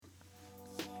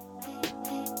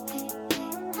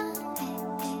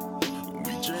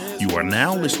You are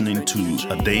now listening to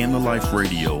A Day in the Life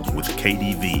Radio with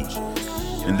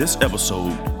KDV. In this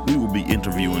episode, we will be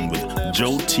interviewing with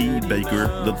Joe T.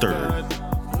 Baker III.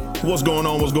 What's going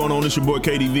on? It's your boy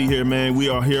KDV here, man. We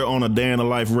are here on A Day in the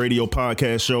Life Radio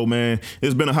podcast show, man.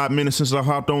 It's been a hot minute since I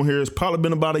hopped on here. It's probably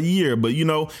been about a year, but you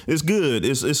know, it's good.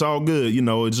 It's all good. You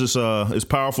know, it's just it's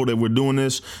powerful that we're doing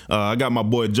this. I got my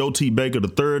boy Joe T. Baker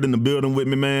III in the building with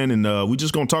me, man, and we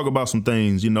just gonna talk about some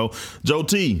things. You know, Joe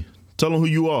T. Tell them who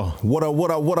you are. What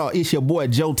up? It's your boy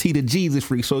Joe T, the Jesus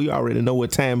Freak. So you already know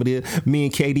what time it is. Me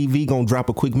and KDV gonna drop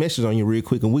a quick message on you real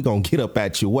quick, and we gonna get up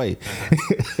out your way.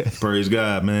 Praise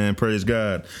God, man. Praise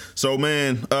God. So,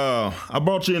 man, I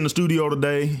brought you in the studio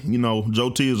today. You know, Joe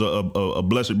T is a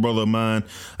blessed brother of mine.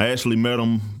 I actually met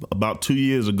him about 2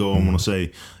 years ago, I want to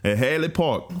say, at Hadley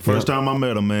Park. First time I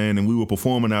met him, man, and we were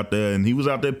performing out there, and he was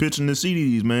out there pitching the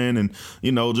CDs, man, and,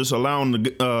 you know, just allowing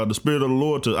the Spirit of the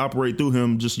Lord to operate through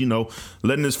him, just, you know,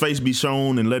 letting his face be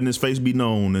shown and letting his face be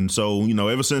known. And so, you know,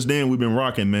 ever since then, we've been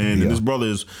rocking, man. Yeah. And this brother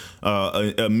is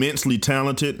immensely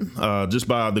talented, just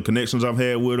by the connections I've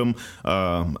had with him.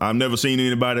 I've never seen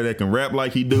anybody that can rap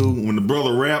like he do. When the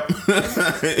brother rap,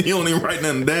 he don't even write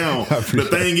nothing down. The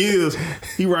thing is,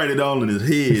 he write it all in his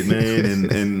head,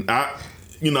 man.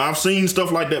 And I've seen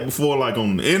stuff like that before, like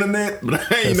on the internet, but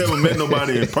I ain't never met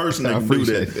nobody in person that can do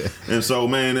that. And so,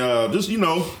 man, just, you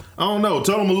know, I don't know.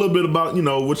 Tell them a little bit about, you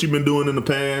know, what you've been doing in the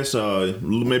past,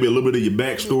 maybe a little bit of your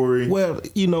backstory. Well,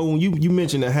 you know, when you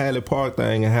mentioned the Hadley Park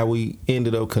thing and how we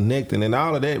ended up connecting, and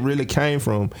all of that really came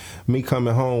from me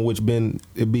coming home, which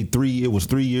it was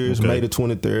 3 years, okay. May the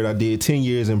 23rd. I did 10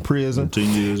 years in prison. 10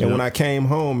 years, and when I came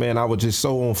home, man, I was just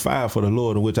so on fire for the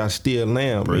Lord, which I still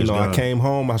am. Praise God. I came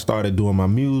home, I started doing my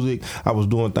music. I was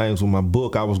doing things with my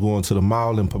book. I was going to the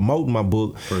mall and promoting my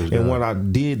book. Praise and God. When I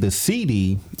did the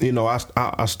CD, you know,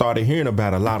 I started hearing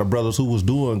about a lot of brothers who was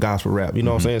doing gospel rap. You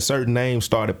know what I'm saying? Certain names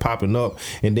started popping up,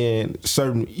 and then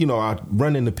certain, you know, I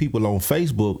run into people on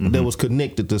Facebook that was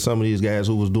connected to some of these guys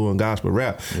who was doing gospel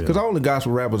rap. Because all the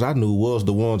gospel rappers I knew was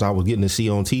the ones I was getting to see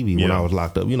on TV when I was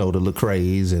locked up. You know, the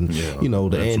Lecrae's and, you know,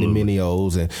 the Andy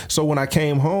Minios. And so when I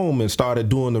came home and started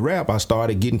doing the rap, I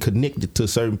started getting connected to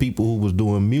certain people who was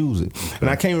doing music. Okay. And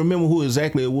I can't remember who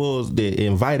exactly it was that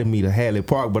invited me to Hadley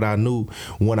Park, but I knew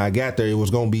when I got there, it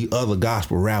was going to be other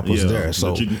gospel rappers there.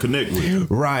 So that you can connect with.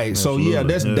 Right.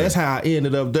 Absolutely. So that's how I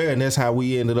ended up there, and that's how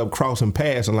we ended up crossing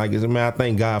paths. And like, man, I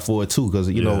thank God for it too, because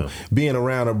you know, being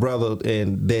around a brother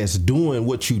and that's doing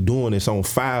what you doing, it's on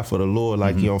fire for the Lord,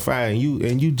 like you're on fire, and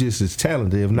you just as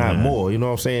talented, if not more. You know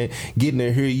what I'm saying? Getting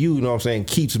to hear you know what I'm saying,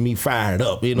 keeps me fired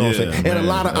up. You know what I'm saying? And a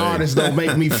lot of artists don't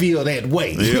make me feel that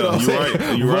way. Yeah, you know what I'm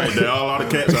saying? You're right. There are a lot of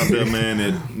cats out there, man,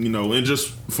 that, you know, and just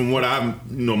from what I've,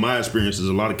 you know, my experience is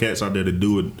a lot of cats out there that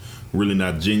do it really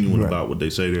not genuine about what they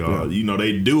say they are. You know,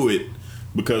 they do it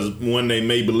because one, they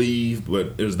may believe,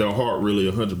 but is their heart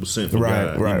really 100% for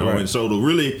God? You know? And so to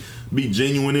really be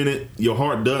genuine in it, your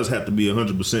heart does have to be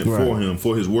 100% for Him,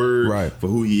 for His word, for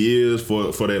who He is,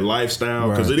 for that lifestyle,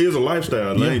 because it is a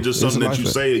lifestyle. It ain't just something that you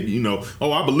say, you know,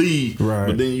 oh, I believe,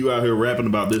 but then you out here rapping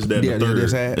about this, that, and the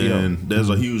third, and there's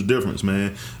a huge difference,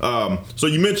 man. So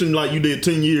you mentioned like you did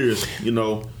 10 years, you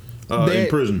know, in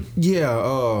prison. Yeah,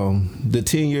 the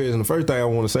 10 years, and the first thing I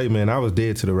want to say, man, I was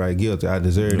dead to the right guilty. I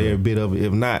deserved every bit of it.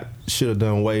 If not, should have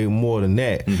done way more than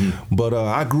that. But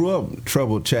I grew up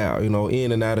troubled child, you know,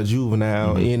 in and out of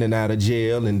juvenile, in and out of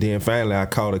jail, and then finally I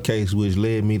caught a case which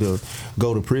led me to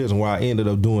go to prison, where I ended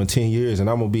up doing 10 years. And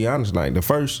I'm gonna be honest, like the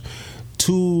first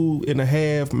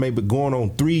 2.5, maybe going on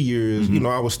 3 years, you know,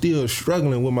 I was still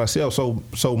struggling with myself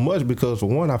so much, because for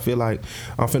one, I feel like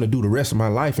I'm finna do the rest of my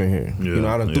life in here. You know,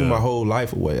 I done threw my whole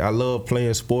life away. I love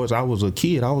playing sports. I was a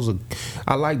kid.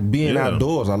 I like being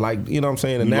outdoors. I like, you know what I'm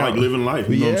saying? And you now, like living life.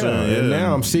 You know what I'm saying? And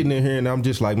now I'm sitting in here and I'm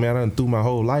just like, man, I done threw my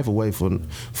whole life away for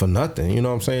nothing. You know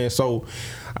what I'm saying? So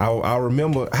I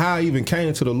remember how I even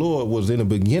came to the Lord was in the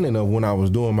beginning of when I was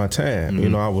doing my time. You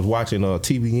know, I was watching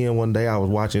TBN one day. I was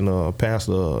watching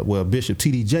Bishop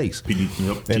T.D. Jakes.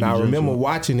 And I remember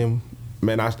watching him.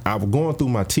 Man, I was going through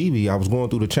my TV. I was going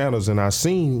through the channels, and I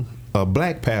seen a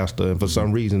black pastor, and for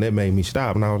some reason that made me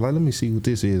stop, and I was like, let me see what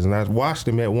this is. And I watched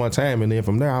him at one time, and then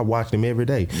from there I watched him every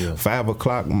day, 5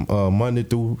 o'clock Monday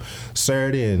through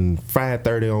Saturday and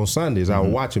 5:30 on Sundays. I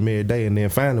would watch him every day, and then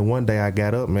finally one day I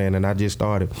got up, man, and I just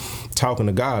started talking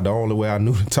to God the only way I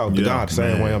knew to talk to God, the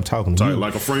same way I'm talking to you,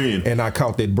 like a friend. And I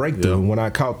caught that breakthrough. When I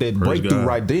caught that breakthrough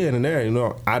right then and there, you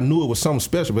know, I knew it was something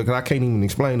special, because I can't even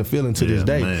explain the feeling to this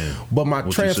day. But my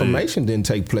transformation didn't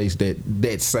take place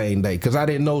that same day, because I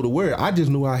didn't know the word. I just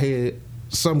knew I had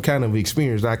some kind of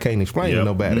experience that I can't explain to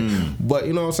nobody. But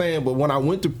you know what I'm saying? But when I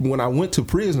went to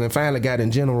prison and finally got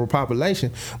in general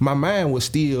population, my mind was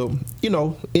still, you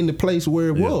know, in the place where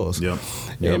it was.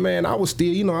 And man, I was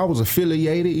still, you know, I was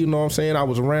affiliated, you know what I'm saying? I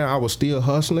was around, I was still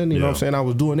hustling, you know what I'm saying? I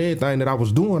was doing everything that I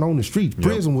was doing on the streets.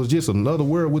 Prison was just another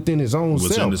world within its own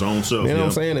self. Within its own self. You know what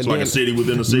I'm saying? It's and like a city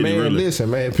within a city, man, really. Listen,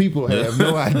 man, people have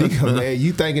no idea, man.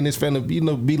 You thinking it's finna, you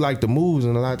know, be like the movies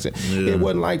and a lot of things. It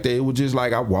wasn't like that. It was just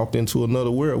like I walked into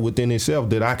another world within itself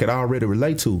that I could already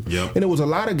relate to. And there was a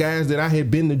lot of guys that I had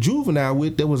been to juvenile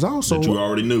with that was also that you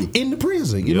already knew in the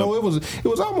prison. You know, it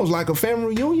was almost like a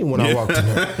family reunion when I walked in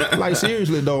there. Like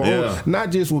seriously though,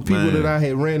 not just with people that I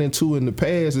had ran into in the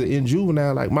past in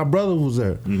juvenile. Like my brother was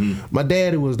there, my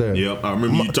daddy was there. I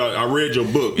remember you talk. I read your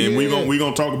book, and we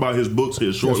gonna talk about his books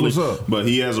here shortly. But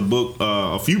he has a book,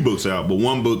 a few books out, but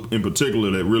one book in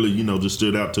particular that really, you know, just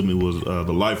stood out to me was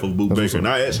The Life of Boot Baker. And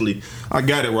I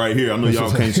got it right here. I know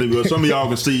y'all can't see, but some of y'all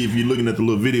can see if you're looking at the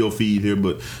little video feed here.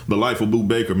 But The Life of Boot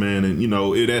Baker, man, and you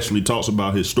know, it actually talks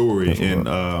about his story, and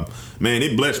man,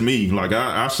 it blessed me. Like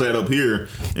I sat up here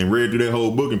and read through that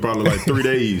whole book in probably like 3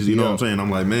 days. You know what I'm saying? I'm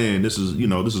like, man, this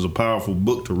is a powerful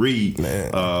book to read.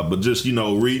 But just, you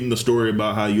know, reading the story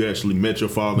about how you actually met your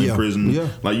father in prison,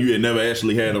 like you had never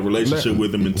actually had a relationship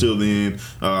with him until then.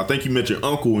 I think you met your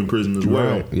uncle in prison as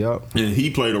well. And he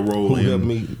played a role. Who helped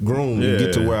me groom and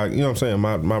get to where you know what I'm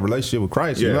saying, my relationship with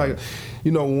Christ. Like,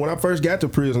 you know, when I first got to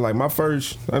prison, like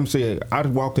I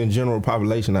walked in general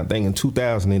population, I think in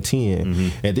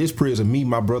 2010. At this prison, me,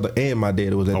 my brother, and my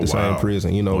daddy was at the same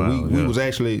prison. You know, we was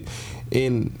actually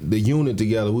in the unit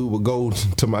together. We would go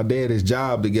to my daddy's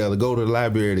job together, go to the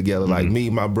library together. Like me,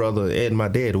 my brother, and my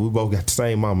daddy, we both got the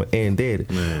same mama and daddy.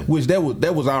 Which that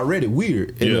was already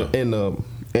weird.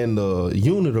 And the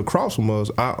unit across from us,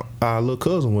 our little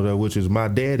cousin was there, which is my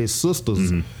daddy's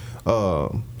sister's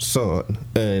son,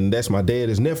 and that's my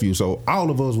daddy's nephew. So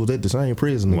all of us was at the same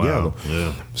prison together.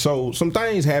 So some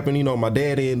things happened. You know, my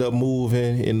dad ended up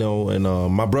moving. You know, and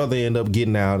my brother ended up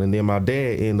getting out, and then my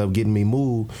dad ended up getting me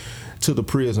moved to the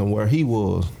prison where he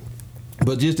was.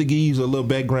 But just to give you a little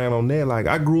background on that, like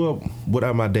I grew up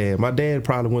without my dad. My dad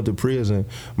probably went to prison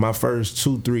my first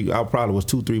I probably was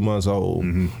 2-3 months old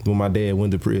when my dad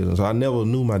went to prison. So I never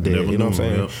knew my dad. You know what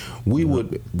I'm saying? We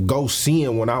would go see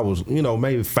him when I was, you know,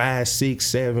 maybe 5, 6,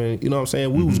 7. You know what I'm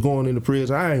saying? We was going into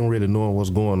prison. I ain't really knowing what's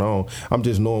going on. I'm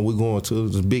just knowing we're going to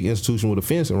this big institution with a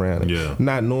fence around it.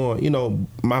 Not knowing, you know,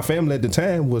 my family at the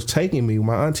time was taking me.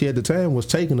 My auntie at the time was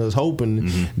taking us, hoping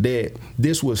that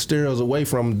this would steer us away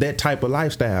from that type of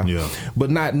lifestyle,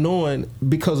 but not knowing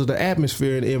because of the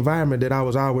atmosphere and the environment that I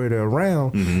was already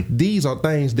around, these are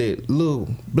things that little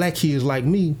black kids like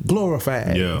me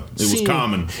glorified.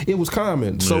 It was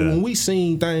common. So when we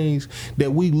seen things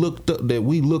that we looked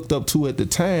up to at the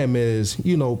time as,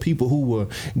 you know, people who were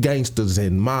gangsters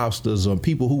and mobsters or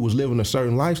people who was living a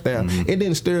certain lifestyle, it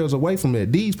didn't steer us away from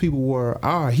that. These people were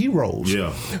our heroes.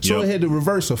 So it had the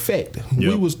reverse effect.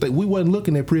 We wasn't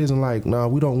looking at prison like, nah,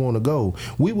 we don't want to go.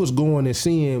 We was going and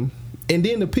seeing, and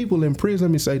then the people in prison,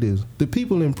 let me say this, the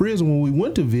people in prison when we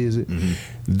went to visit,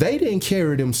 they didn't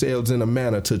carry themselves in a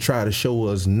manner to try to show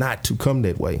us not to come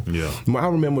that way. I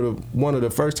remember one of the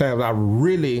first times I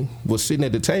really was sitting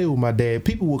at the table with my dad,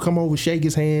 people would come over, shake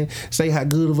his hand, say how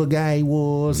good of a guy he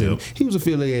was, and he was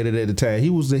affiliated at the time. He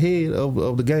was the head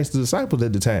of the Gangster Disciples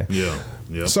at the time.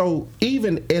 So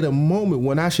even at a moment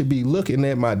when I should be looking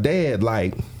at my dad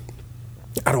like,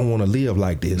 I don't want to live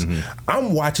like this.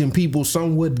 I'm watching people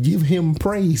somewhat give him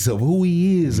praise of who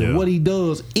he is and what he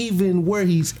does, even where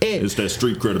he's at. It's that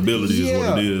street credibility is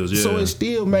what it is. So it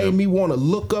still made me want to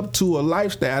look up to a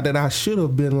lifestyle that I should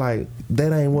have been like,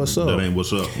 that ain't what's up. That ain't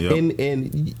what's up.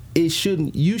 And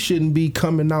you shouldn't be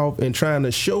coming off and trying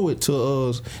to show it to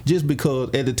us just because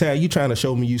at the time you trying to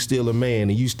show me you still a man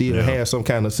and you still have some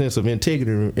kind of sense of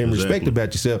integrity and respect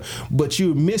about yourself, but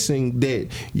you're missing that.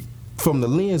 From the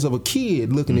lens of a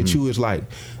kid looking at you, it's like,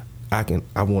 I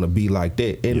want to be like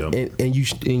that, and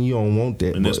you don't want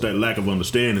that. And that's that lack of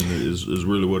understanding is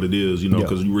really what it is, you know,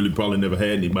 because you really probably never had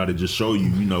anybody just show you,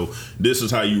 you know, this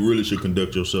is how you really should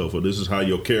conduct yourself, or this is how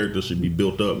your character should be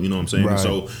built up. You know what I'm saying?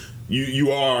 So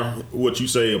you are what you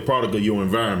say, a product of your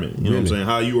environment. You know what I'm saying?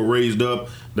 How you were raised up,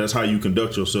 that's how you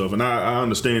conduct yourself. And I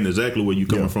understand exactly where you're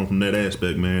coming from that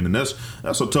aspect, man. And that's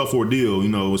a tough ordeal, you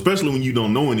know, especially when you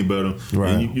don't know any better.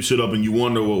 And you sit up and you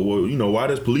wonder, well, you know, why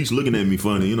this police looking at me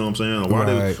funny? You know what I'm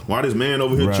saying? Why this man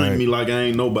over here treating me like I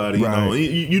ain't nobody? You know,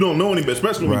 you don't know any better,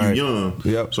 especially when you're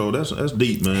young. So that's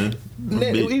deep, man.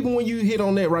 Even when you hit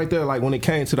on that right there, like when it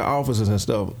came to the officers and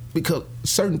stuff, because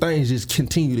certain things just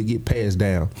continue to get passed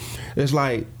down. It's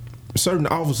like certain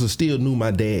officers still knew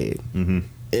my dad. Mm-hmm.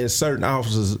 And certain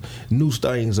officers knew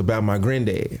things about my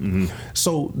granddad. Mm-hmm.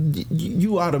 So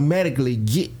you automatically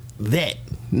get that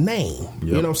name. Yep.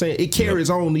 You know what I'm saying? It carries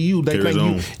on to you. They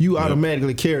think you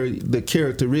automatically carry the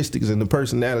characteristics and the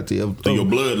personality of your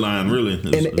bloodline, really.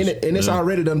 And it's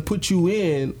already done put you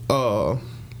in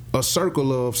a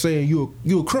circle of saying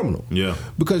you're a criminal. Yeah.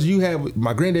 Because you have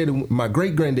my great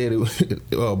granddaddy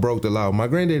broke the law. My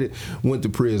granddaddy went to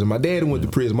prison. My daddy went to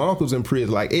prison. My uncle's in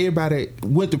prison. Like everybody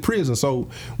went to prison. So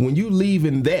when you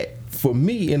leaving that, for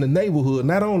me in the neighborhood,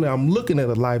 not only I'm looking at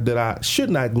a life that I should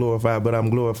not glorify, but I'm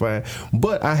glorifying,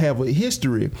 but I have a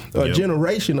history, a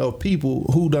generation of people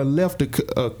who done left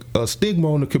a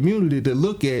stigma on the community to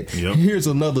look at. Here's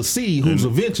another C who's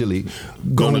eventually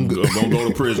going to go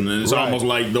to prison. And it's almost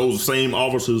like those same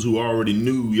officers who already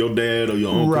knew your dad or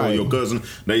your uncle or your cousin,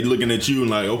 they looking at you and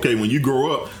like, okay, when you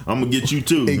grow up, I'm going to get you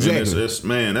too. Exactly.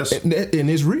 And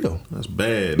it's real. That's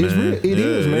bad, man. It's real. It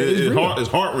is, man. It's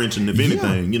heart-wrenching, if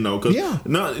anything, you know, because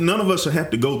none of us should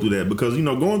have to go through that, because you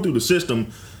know going through the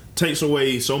system takes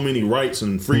away so many rights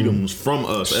and freedoms from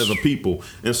us as a people.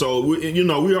 And so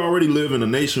we already live in a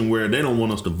nation where they don't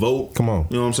want us to vote. Come on,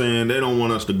 you know what I'm saying? They don't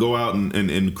want us to go out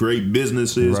and create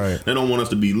businesses. They don't want us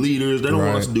to be leaders. They don't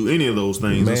want us to do any of those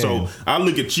things. Man. And so I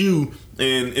look at you,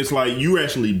 and it's like you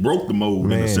actually broke the mold,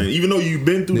 man. In a sense. Even though you've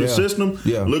been through the system,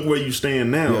 look where you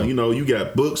stand now. Yeah. You know, you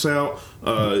got books out.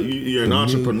 You're an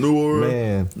entrepreneur.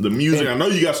 Man. The music. I know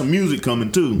you got some music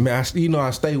coming too. Man,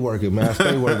 I stay working, man.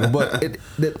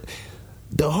 But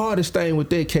the hardest thing with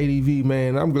that, KDV,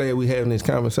 man, I'm glad we having this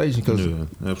conversation, because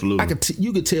absolutely,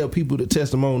 you could tell people the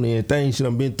testimony and things that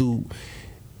I've been through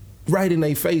right in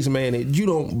their face, man.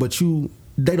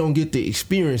 They don't get to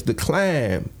experience the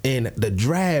climb and the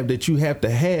drive that you have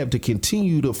to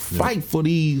continue to fight for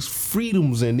these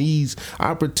freedoms and these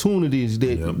opportunities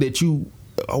that you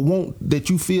want, that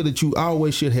you feel that you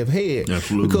always should have had.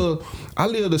 Absolutely. Because I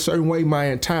lived a certain way my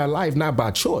entire life, not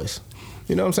by choice.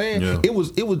 You know what I'm saying? Yeah. It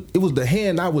was the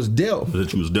hand I was dealt.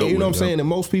 That you was dealt with. You know what I'm saying? And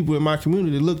most people in my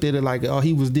community looked at it like, oh,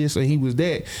 he was this and he was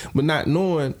that, but not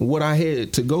knowing what I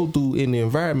had to go through in the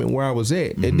environment where I was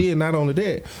at. Mm-hmm. And then not only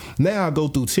that, now I go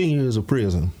through 10 years of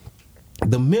prison.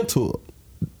 The mental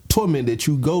torment that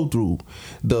you go through,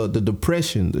 the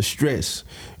depression, the stress,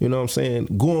 you know what I'm saying,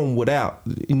 going without,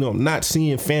 not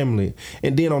seeing family.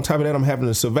 And then on top of that, I'm having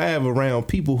to survive around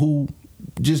people who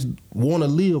just want to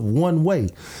live one way.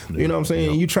 You know what I'm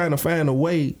saying? You're trying to find a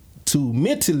way to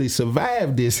mentally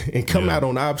survive this and come out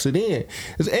on the opposite end.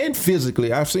 And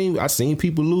physically, I've seen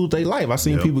people lose their life. I've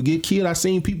seen people get killed. I've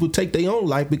seen people take their own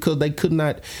life because they could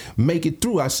not make it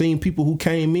through. I've seen people who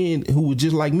came in who were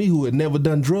just like me, who had never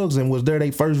done drugs and was there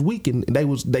their first week, and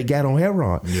they got on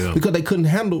heroin because they couldn't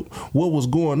handle what was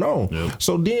going on.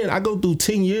 So then I go through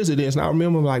 10 years of this, and I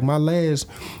remember like my last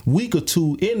week or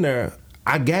two in there,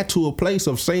 I got to a place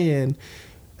of saying,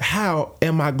 how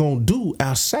am I going to do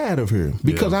outside of here?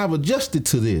 Because I've adjusted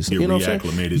to this. You know what I'm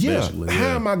saying? Basically.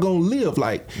 How am I going to live?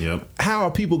 Like, how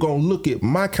are people going to look at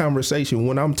my conversation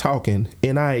when I'm talking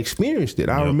and I experienced it?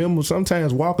 I remember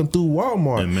sometimes walking through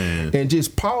Walmart and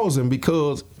just pausing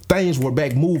because things were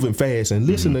back moving fast and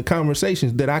listening to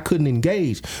conversations that I couldn't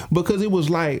engage, because it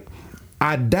was like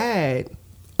I died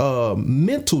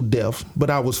mental death, but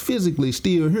I was physically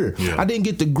still here. I didn't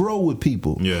get to grow with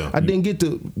people. I didn't get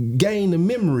to gain the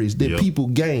memories that people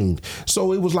gained.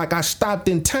 So it was like I stopped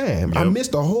in time. I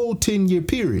missed a whole 10-year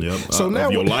period. So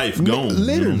now your life gone.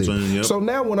 Literally. You know so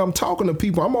now when I'm talking to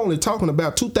people, I'm only talking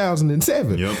about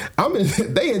 2007.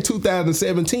 They in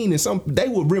 2017, and they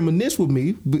would reminisce with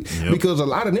me because a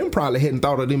lot of them probably hadn't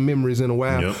thought of them memories in a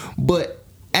while. But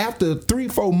after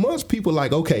 3-4 months, people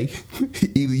like, okay,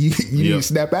 either you need to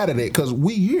snap out of that because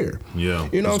we here. You know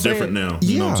what I'm saying? Different now.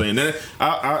 You know what I'm saying? That,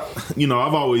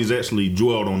 I've always actually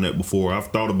dwelled on that before. I've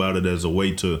thought about it as a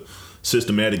way to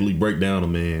systematically break down a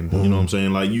man. You know what I'm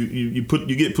saying? Like you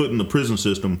get put in the prison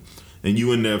system, and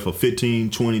you in there for 15,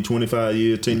 20, 25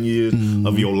 years, 10 years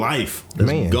of your life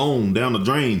that's gone down the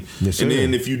drain. Yes, and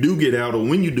then if you do get out, or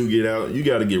when you do get out, you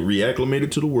got to get reacclimated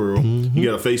to the world. You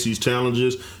got to face these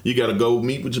challenges. You got to go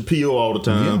meet with your PO all the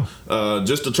time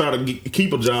just to try to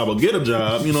keep a job or get a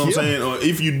job. You know what I'm saying? Or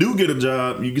if you do get a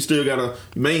job, you still got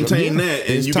to maintain that.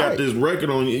 And you got this record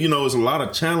on you. You know, it's a lot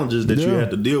of challenges that you have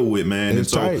to deal with, man. And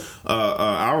so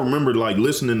I remember like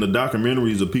listening to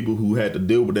documentaries of people who had to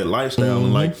deal with that lifestyle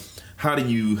and like, how do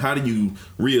you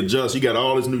readjust? You got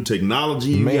all this new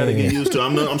technology you got to get used to.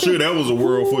 I'm sure that was a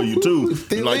world for you too.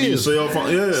 Like your cell phone,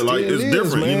 it's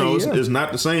different. Man, it's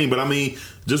not the same. But I mean,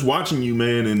 just watching you,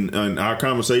 man, and our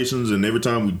conversations, and every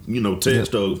time we,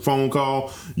 text or phone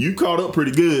call, you caught up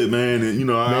pretty good, man.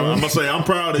 And I'm gonna say I'm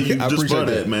proud of you just for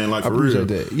that, man. Like, for real.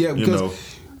 That. Yeah, because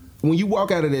when you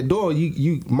walk out of that door,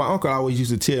 my uncle always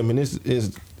used to tell me,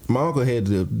 my uncle had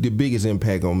the biggest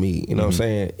impact on me. You know what I'm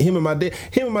saying? Him and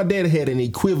my dad had an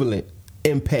equivalent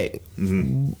impact.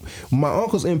 My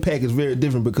uncle's impact is very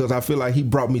different because I feel like he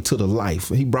brought me to the life.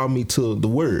 He brought me to the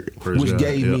word, which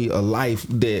gave me a life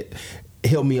that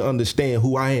helped me understand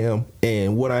who I am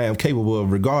and what I am capable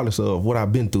of, regardless of what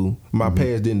I've been through. My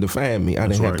past didn't define me. I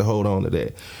didn't have to hold on to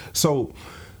that. So,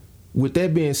 with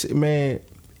that being said, man,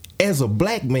 as a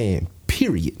black man,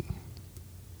 period,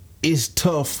 it's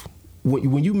tough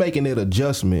when you making that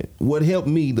adjustment. What helped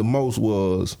me the most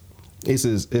was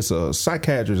it's a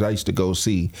psychiatrist I used to go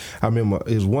see. I remember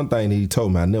it's one thing that he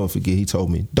told me, I never forget. He told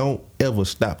me, don't ever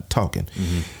stop talking.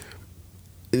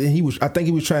 I think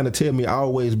he was trying to tell me I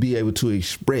always be able to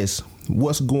express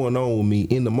what's going on with me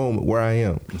in the moment where I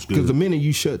am. Because the minute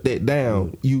you shut that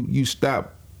down, you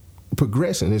stop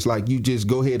progressing. It's like you just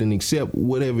go ahead and accept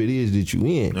whatever it is that you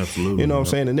in. Absolutely. You know what I'm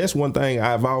saying? And that's one thing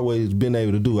I've always been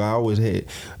able to do. I always had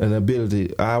an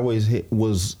ability. I always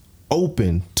was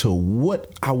open to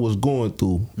what I was going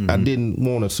through. I didn't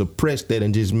want to suppress that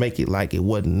and just make it like it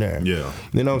wasn't there. Yeah.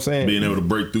 You know what I'm saying? Being able to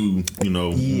break through,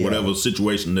 whatever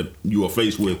situation that you are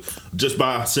faced with just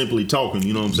by simply talking,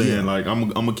 you know what I'm saying? Like,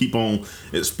 I'm going to keep on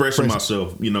expressing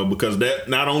myself, because that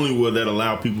not only will that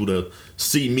allow people to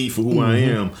see me for who I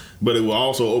am, but it will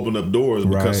also open up doors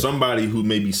because somebody who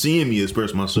may be seeing me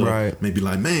express myself may be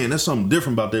like, man, that's something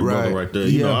different about that brother right there.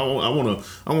 You know, I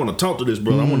want to talk to this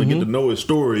brother. I want to get to know his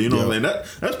story. You know, and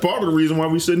that's part of the reason why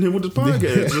we're sitting here with this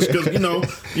podcast. Just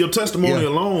because your testimony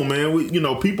alone, man.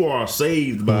 People are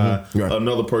saved by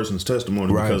another person's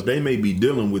testimony because they may be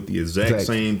dealing with the exact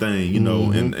same thing.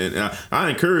 And I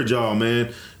encourage y'all,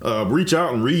 man. Reach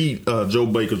out and read Joe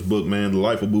Baker's book, man, The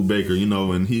Life of Boo Baker.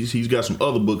 And he's got some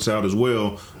other books out as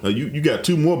well. You got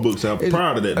 2 more books out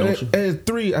prior to that, don't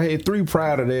you? I had 3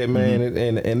 prior to that, man,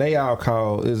 and they all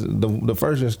called. The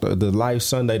first is The Life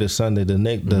Sunday to Sunday.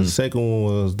 The second one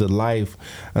was The Life,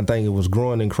 I think it was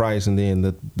Growing in Christ, and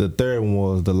then the third one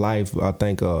was The Life, I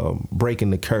think, Breaking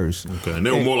the Curse. Okay, and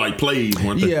they were more like plays,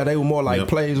 weren't they? Yeah, they were more like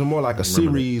plays, and more like a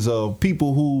series of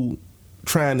people who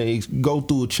trying to go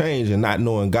through a change and not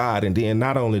knowing God, and then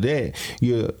not only that,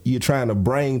 you're trying to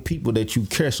bring people that you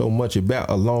care so much about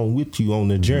along with you on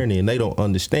the journey, and they don't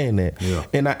understand that.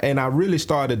 And I really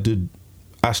started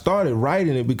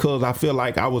writing it because I feel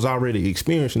like I was already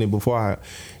experiencing it before I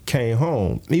came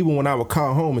home. Even when I would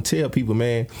call home and tell people,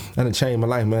 man, I done changed my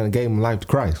life, man, I gave my life to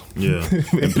Christ. Yeah.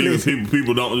 And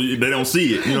people don't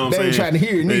see it. You know what I'm saying? They ain't trying to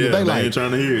hear it neither. They ain't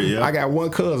trying to hear it. Yeah. I got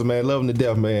one cousin, man, love him to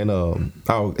death, man.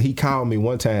 He called me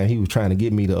one time. He was trying to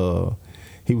get me to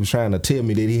he was trying to tell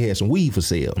me that he had some weed for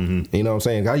sale. You know what I'm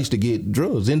saying? I used to get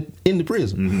drugs in the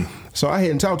prison. So I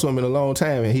hadn't talked to him in a long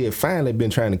time, and he had finally been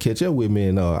trying to catch up with me,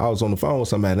 and I was on the phone with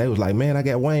somebody, and they was like, man, I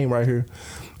got Wayne right here.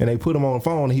 And they put him on the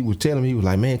phone, and he was telling me, he was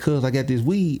like, man, cuz I got this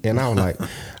weed. And I was like,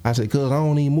 I said, cuz I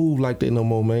don't even move like that no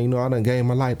more, man. I done gave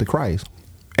my life to Christ.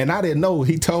 And I didn't know.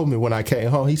 He told me when I came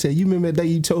home. He said, you remember that day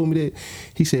you told me that?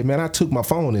 He said, man, I took my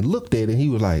phone and looked at it, and he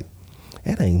was like,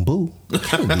 that ain't Boo.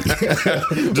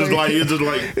 just like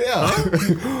yeah.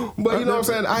 Huh? But you know what I'm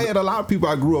saying? I had a lot of people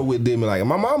I grew up with did me like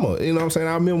my mama. You know what I'm saying?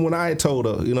 I remember when I had told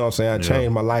her, you know what I'm saying, I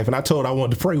changed my life, and I told her I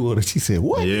wanted to pray with her. She said,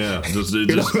 what? Yeah, just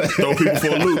throw people for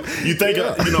a loop. You think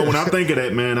when I think of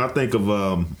that, man, I think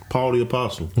of Paul the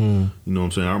Apostle. You know what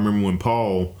I'm saying? I remember when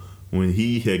Paul, when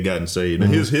he had gotten saved,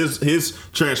 and his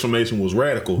transformation was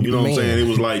radical. You know what I'm saying?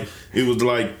 It was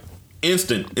like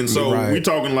instant. And so we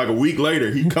talking like a week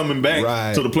later, he coming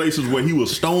back to the places where he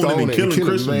was stoning and killing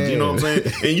Christians. Man. You know what I'm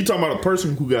saying? And you talking about a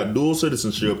person who got dual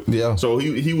citizenship. Yeah. So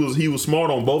he was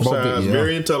smart on both sides,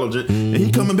 very intelligent. And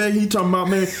he coming back, he talking about,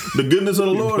 man, the goodness of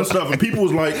the Lord and stuff. And people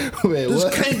was like,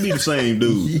 this can't be the same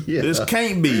dude. This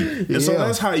can't be. And so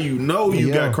that's how you know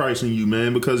you got Christ in you,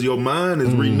 man, because your mind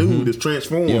is renewed, it's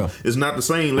transformed. It's not the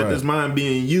same. Let this mind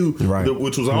be in you,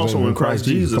 which was also in Christ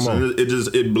Jesus. And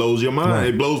it blows your mind.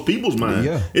 It blows people's mind.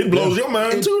 It blows your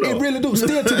mind too, though. It really do.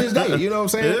 Still to this day, you know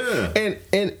what I'm saying? Yeah.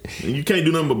 And you can't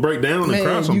do nothing but break down and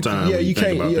cry sometimes. You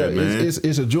can't. About that, man.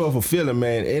 It's a joyful feeling,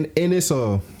 man, and it's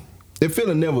that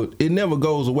feeling never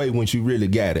goes away once you really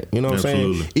got it. You know what I'm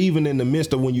saying? Even in the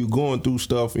midst of when you're going through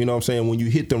stuff, you know what I'm saying, when you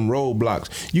hit them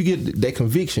roadblocks, you get that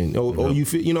conviction or you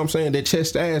feel, you know what I'm saying, that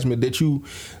chastisement that you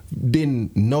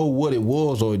didn't know what it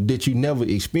was or that you never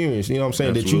experienced. You know what I'm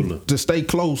saying? That you to stay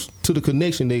close to the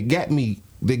connection that got me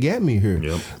that got me here.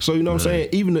 Yep. So you know what I'm saying.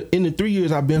 Even in the 3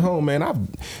 years I've been home, man, I've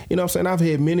you know what I'm saying. I've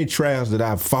had many trials that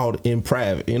I've fought in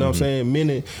private. You know what I'm saying.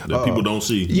 Many that people don't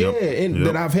see. Yeah, and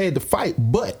that I've had to fight.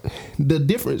 But the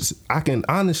difference, I can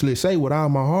honestly say with all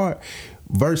my heart,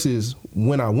 versus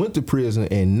when I went to prison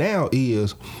and now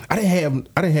is I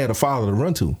didn't have a father to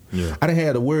run to. Yeah. I didn't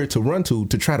have a word to run to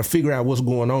try to figure out what's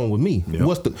going on with me. Yeah.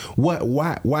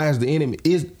 Why is the enemy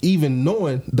is even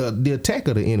knowing the attack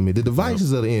of the enemy, the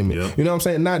devices of the enemy. Yeah. You know what I'm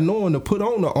saying? Not knowing to put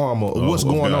on the armor of what's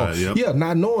going on. Yep. Yeah,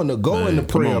 not knowing to go into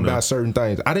prayer about certain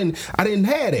things. I didn't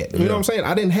have that. You know what I'm saying?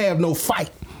 I didn't have no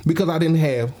fight because I didn't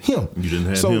have him. You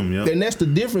didn't have him, yeah. And that's the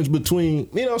difference between,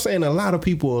 you know what I'm saying, a lot of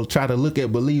people try to look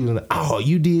at believers and, oh,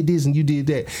 you did this and you did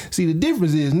that. See, the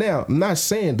difference is now, I'm not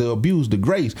saying to abuse the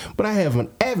grace, but I have an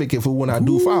advocate for when I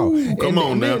do fall. Come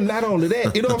on now. Then not only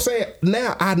that, you know what I'm saying,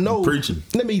 now I know, preaching.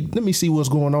 Let me see what's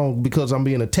going on because I'm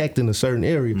being attacked in a certain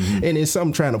area and it's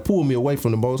something trying to pull me away from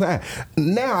the Most High.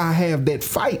 Now I have that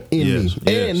fight in me. Yes.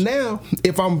 And now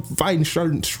if I'm fighting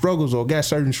certain struggles or got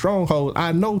certain strongholds,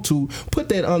 I know to put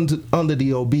that under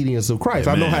the obedience of Christ.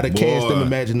 I know how to cast them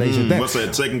imaginations down. What's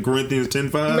that? 2 Corinthians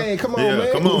 10:5? Man, come on,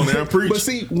 man. Come on now, preach. But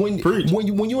see,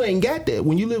 when you ain't got that,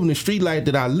 when you live in the street life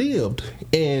that I lived,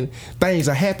 and things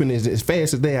are happening as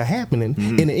fast as they are happening,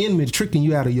 and the enemy tricking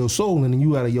you out of your soul and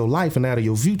you out of your life and out of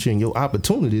your future and your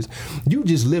opportunities, you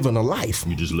just living a life.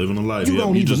 You just living a life. You don't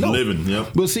you even just know. living.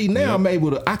 Yep. But see, now I'm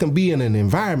able to. I can be in an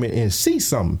environment and see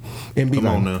something and be Come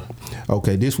like, on now.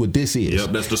 okay, this what this is.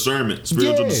 Yep, that's discernment.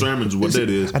 Spiritual discernment is what that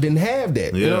is. I didn't have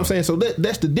that. You know what I'm saying? So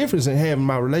that's the difference in having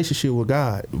my relationship with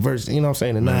God versus, you know what I'm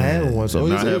saying, and not having one. So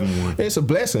it's a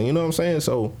blessing, you know what I'm saying?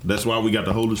 So that's why we got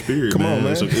the Holy Spirit. Come on,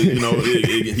 man. So, you know,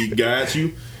 he guides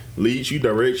you, leads you,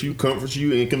 directs you, comforts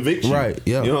you, and convicts you. Right,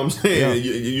 yeah. You know what I'm saying?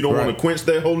 Yeah. You don't want to quench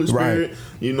that Holy Spirit. Right.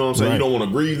 You know what I'm saying? Right. You don't want to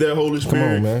grieve that Holy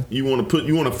Spirit. Come on, man. You want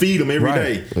to feed him every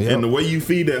day. Yep. And the way you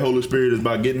feed that Holy Spirit is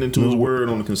by getting into his word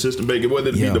on a consistent basis, whether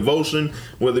it be devotion,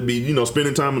 whether it be, you know,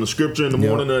 spending time in the scripture in the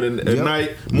morning or at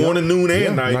night, morning, noon,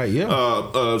 and night.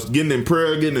 Getting in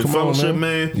prayer, getting in fellowship,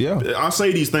 man. Yeah. I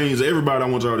say these things, everybody I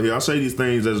want y'all to hear, I say these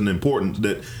things as an importance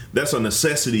that's a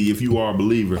necessity if you are a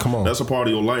believer. Come on. That's a part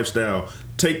of your lifestyle.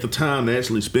 Take the time to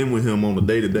actually spend with him on a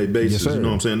day-to-day basis. Yes, you know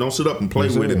what I'm saying? Don't sit up and play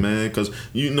with it, man, because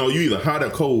you know you either hot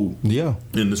or cold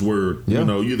in this word. You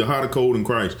know, you either hot or cold in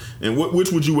Christ. And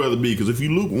which would you rather be? Because if you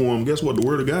lukewarm, guess what the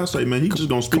word of God say, man? He's just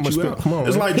going to spit you out.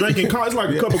 It's like drinking coffee. It's like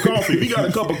a cup of coffee. If you got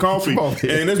a cup of coffee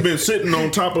and it's been sitting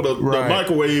on top of the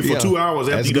microwave for 2 hours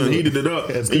after you done heated it up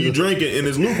and you drink it and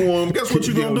it's lukewarm, guess what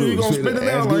you're going to do? You're going to spit it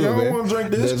out like, I don't want to drink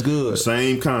this. That's good.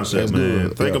 Same concept, man.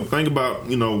 Think about,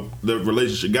 you know, the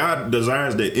relationship. God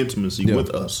desires that intimacy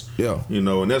with us. Yeah. You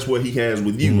know, and that's what he has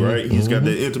with you, right? He's got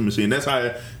that intimacy, and that's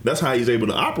how he's able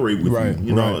to operate with you.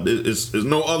 You know, there's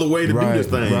no other way to do this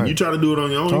thing. You try to do it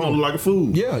on your own, you're gonna look like a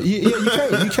fool. Yeah, you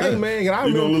can't, man. And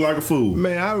you're gonna look like a fool.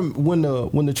 Man, when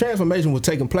the transformation was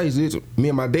taking place, me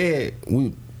and my dad,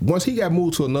 once he got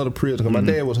moved to another prison, because my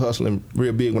dad was hustling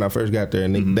real big when I first got there,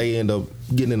 and they ended up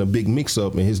getting in a big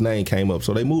mix-up, and his name came up,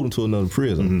 so they moved him to another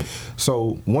prison.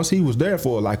 So once he was there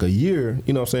for like a year,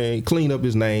 you know what I'm saying, clean up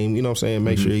his name, you know what I'm saying,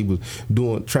 make sure he was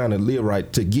trying to live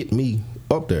right to get me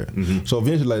up there. So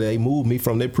eventually they moved me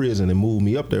from their prison and moved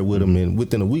me up there with them, and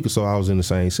within a week or so I was in the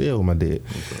same cell with my dad.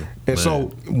 And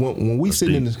so when we were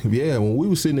sitting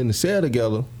in the cell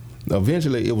together,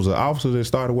 eventually it was an officer that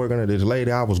started working at this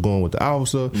lady. I was going with the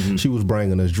officer. She was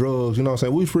bringing us drugs. You know what I'm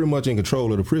saying? We was pretty much in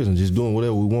control of the prison, just doing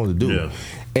whatever we wanted to do. Yeah.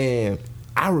 And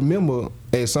I remember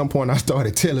at some point I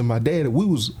started telling my dad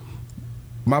that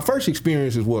my first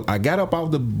experience is I got up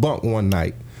off the bunk one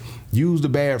night, used the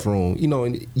bathroom, you know,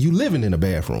 and you living in the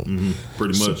bathroom.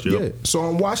 Pretty much, yeah. So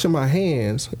I'm washing my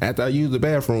hands after I used the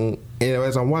bathroom, and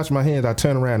as I'm washing my hands, I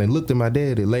turned around and looked at my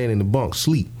daddy laying in the bunk,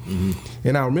 sleep.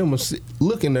 And I remember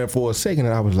looking there for a second,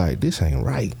 and I was like, this ain't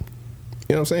right.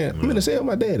 You know what I'm saying? I'm in the cell with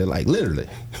my daddy, like literally.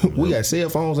 We got cell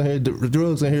phones in here,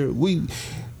 drugs in here.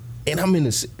 And I'm in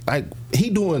this, like, he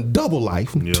doing double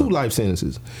life, 2 life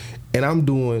sentences. And I'm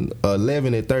doing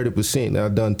 11 at 30%, and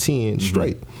I've done 10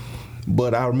 straight.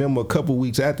 But I remember a couple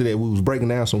weeks after that, we was breaking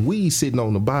down some weed sitting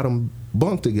on the bottom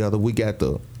bunk together. We got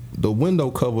the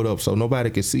window covered up so nobody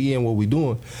could see in what we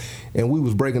doing. And we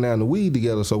was breaking down the weed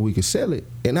together so we could sell it.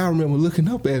 And I remember looking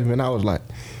up at him and I was like,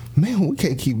 man, we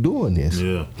can't keep doing this.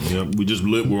 Yeah. We just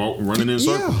we're running in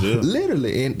circles. Yeah,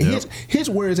 literally. And his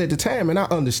words at the time, and I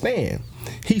understand.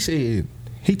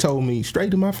 He told me straight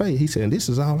to my face, he said, this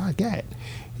is all I got.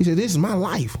 He said, this is my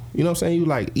life. You know what I'm saying? He was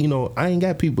like, you know, I ain't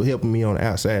got people helping me on the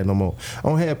outside no more. I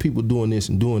don't have people doing this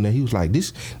and doing that. He was like,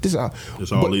 this is all.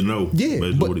 That's all he know. Yeah.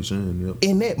 Basically what he's saying.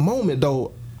 In that moment,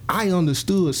 though, I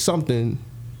understood something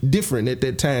different at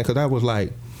that time because I was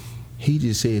like, he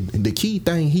just said, the key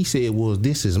thing he said was,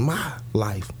 this is my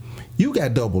life. You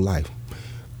got double life.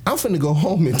 I'm finna go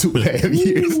home in 2.5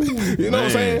 years. You know what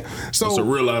I'm saying? So it's a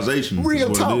realization.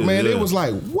 Real talk, man. It was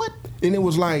like, what? And it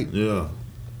was like,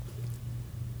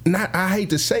 I hate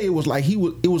to say it was like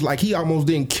he almost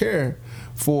didn't care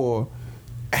for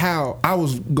how I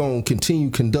was gonna continue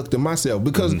conducting myself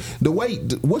because the way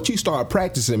what you start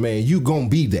practicing, man, you gonna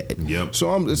be that. Yep.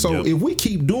 So if we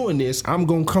keep doing this, I'm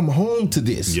gonna come home to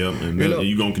this. Yep. And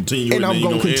you're gonna continue, and I'm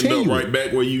gonna end up right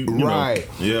back where you right.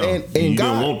 know. Yeah. And you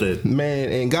God, don't want that,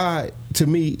 man. And God, to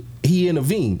me, He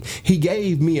intervened. He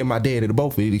gave me and my daddy the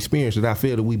both of the experience that I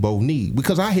feel that we both need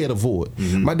because I had a void.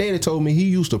 My daddy told me he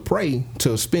used to pray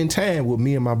to spend time with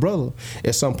me and my brother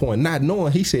at some point, not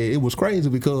knowing. He said it was crazy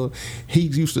because he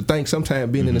used to think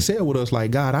sometimes being in the cell with us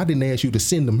like, God, I didn't ask you to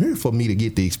send them here for me to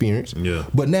get the experience. Yeah.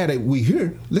 But now that we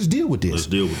here, let's deal with this.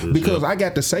 Because I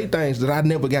got to say things that I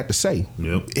never got to say.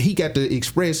 Yep. He got to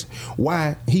express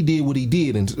why he did what he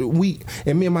did, and me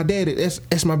and my daddy,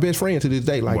 that's my best friend to this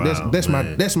day. Like that's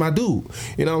my dude.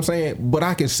 You know what I'm saying? But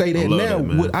I can say that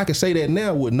now. I can say that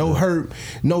now with no hurt,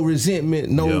 no resentment,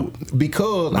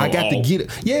 because I got to get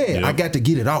it. Yeah, I got to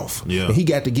get it off. Yeah. And he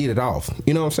got to get it off.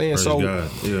 You know what I'm saying? Praise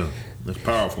God. Yeah. That's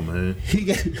powerful, man. He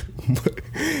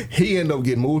ended up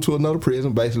getting moved to another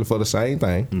prison basically for the same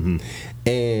thing.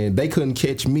 And they couldn't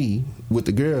catch me with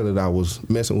the girl that I was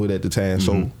messing with at the time.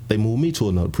 So they moved me to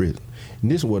another prison. And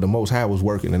this is where the Most High was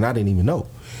working, and I didn't even know.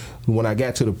 When I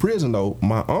got to the prison, though,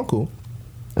 my uncle,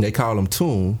 they call him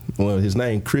Toon, well, his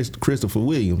name Christopher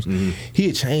Williams, he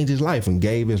had changed his life and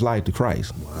gave his life to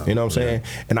Christ. Wow. You know what I'm saying?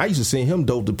 And I used to see him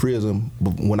dope to prison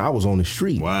when I was on the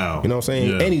street. Wow. You know what I'm saying?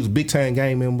 Yeah. And he was a big time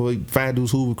gang member, Five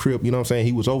Deuce Hoover Crip, you know what I'm saying?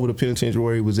 He was over the penitentiary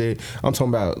where he was at. I'm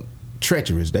talking about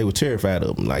treacherous. They were terrified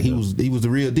of him. Like he was the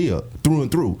real deal, through and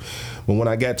through. But when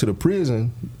I got to the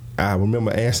prison, I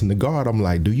remember asking the guard, I'm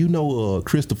like, do you know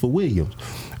Christopher Williams?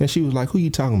 And she was like, who you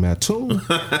talking about, Toon?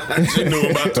 She knew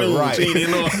about Toon. Right. She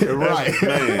didn't know. Right.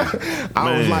 Man.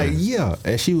 I was like, yeah.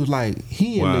 And she was like,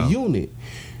 he in the unit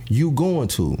you going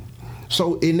to.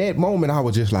 So in that moment, I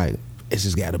was just like, it's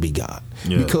just got to be God.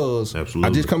 Yeah, because absolutely.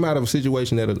 I just come out of a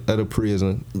situation at a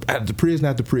prison, at the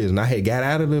prison. I had got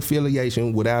out of the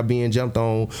affiliation without being jumped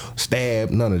on,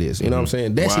 stabbed, none of this. You know what I'm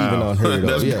saying? That's even unheard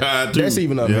of. That's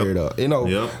even unheard of. You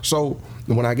know, so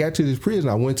when I got to this prison,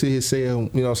 I went to his cell, you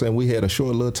know what I'm saying? We had a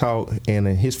short little talk, and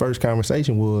his first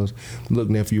conversation was, look,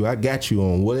 nephew, I got you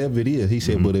on whatever it is. He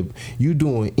said, but if you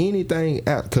doing anything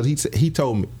out, because he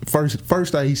told me,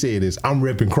 first thing he said is, I'm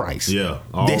repping Christ. Yeah,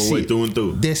 all the way through and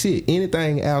through. That's it.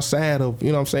 Anything outside of, you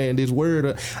know what I'm saying, this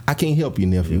word, I can't help you,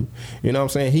 nephew. You know what I'm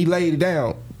saying? He laid it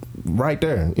down right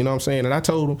there, you know what I'm saying? And I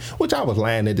told him, which I was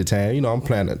lying at the time, you know, I'm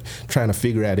trying to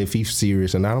figure out if he's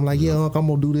serious or not. I'm like, yeah, Unc, I'm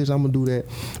gonna do this, I'm gonna do that.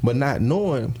 But not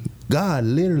knowing, God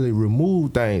literally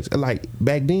removed things. Like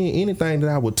back then, anything that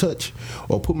I would touch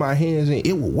or put my hands in,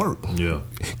 it would work. Yeah.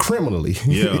 Criminally.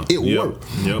 Yeah. It would work.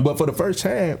 Yep. But for the first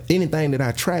time, anything that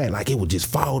I tried, like it would just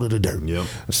fall to the dirt. Yep.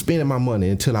 Spending my money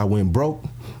until I went broke,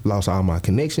 lost all my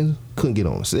connections, couldn't get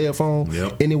on a cell phone.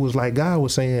 Yep. And it was like God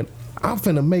was saying, I'm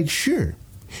finna make sure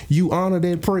you honor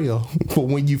that prayer for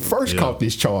when you first caught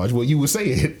this charge. Well, you were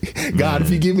saying, God, if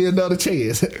you give me another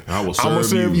chance, I will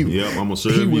serve you. Yep, I'm gonna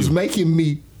serve you. He was making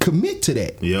me commit to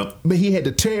that. Yep. But he had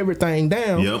to tear everything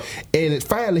down. Yep. And it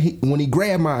finally, when he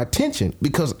grabbed my attention,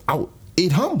 because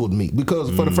it humbled me,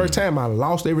 because for the first time I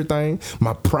lost everything.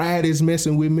 My pride is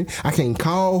messing with me. I can't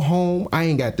call home. I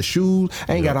ain't got the shoes.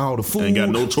 I ain't got all the food. I ain't got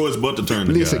no choice but to turn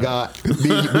to Listen, God. We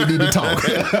need to talk.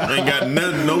 I ain't got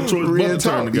no choice but to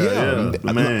turn to God.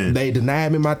 Yeah. Man. They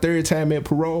denied me my third time at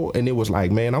parole, and it was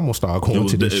like, man, I'm going to start going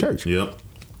to this church. Yep.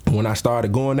 When I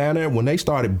started going down there, when they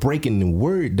started breaking the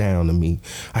word down to me,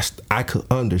 I could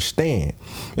understand.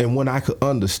 And when I could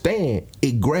understand,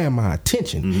 it grabbed my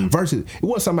attention. Versus, it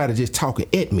wasn't somebody just talking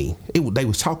at me. They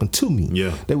was talking to me.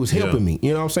 Yeah. They was helping me.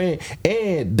 You know what I'm saying?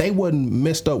 And they wasn't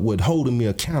messed up with holding me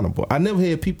accountable. I never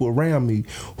had people around me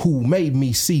who made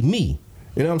me see me.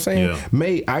 You know what I'm saying?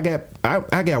 Yeah.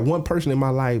 I got one person in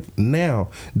my life now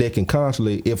that can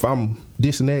constantly, if I'm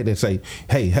this and that, and say,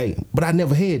 hey, but I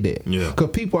never had that. Yeah.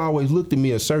 Because people always looked at me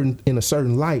in a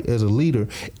certain light as a leader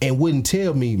and wouldn't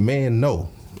tell me, man, no,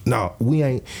 we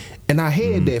ain't. And I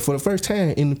had that for the first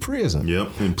time in the prison.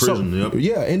 Yep, in prison,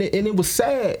 Yeah, and it was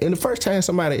sad. And the first time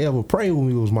somebody ever prayed with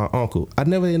me was my uncle. I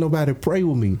never had nobody pray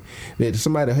with me.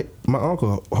 That my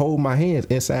uncle, hold my hands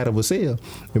inside of a cell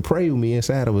and pray with me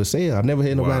inside of a cell. I never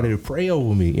had nobody to pray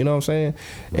over me. You know what I'm saying?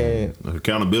 And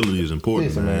accountability is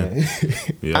important, man.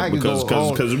 Yeah,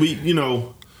 because we, you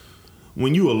know,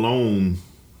 when you alone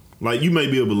Like, you may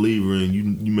be a believer and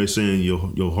you may say in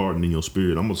your heart and in your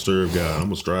spirit, I'm going to serve God. I'm going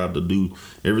to strive to do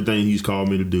everything he's called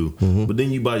me to do. Mm-hmm. But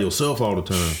then you by yourself all the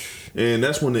time. And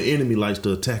that's when the enemy likes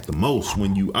to attack the most,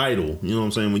 when you idle. You know what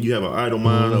I'm saying? When you have an idle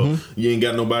mind or you ain't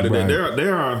got nobody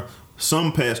there are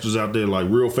some pastors out there, like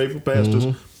real faithful pastors.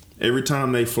 Every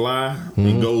time they fly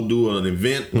and go do an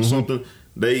event or something,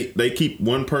 they keep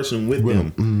one person with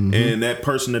them. And that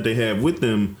person that they have with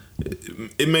them,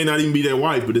 it may not even be their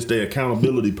wife, but it's their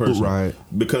accountability person. Right.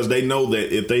 Because they know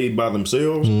that if they by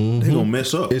themselves, they're going to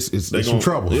mess up. It's some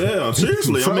trouble. Yeah,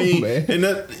 seriously. Trouble, I mean, man. and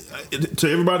that, to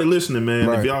everybody listening, man,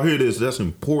 if y'all hear this, that's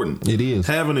important. It is.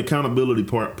 Have an accountability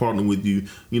partner with you,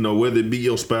 whether it be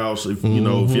your spouse, if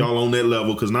if y'all on that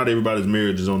level, because not everybody's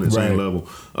marriage is on that same level.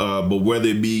 But whether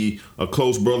it be a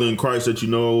close brother in Christ that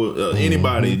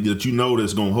anybody that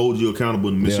that's going to hold you accountable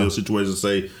in the midst of your situation,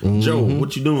 say, Joe,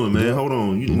 what you doing, man? Hold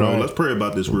on. Let's pray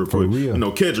about this real quick.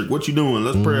 Kedrick, what you doing?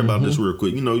 Let's pray about this real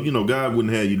quick. God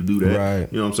wouldn't have you to do that.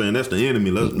 Right. You know what I'm saying? That's the enemy.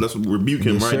 Let's rebuke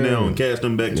him now and cast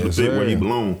him back to the pit where he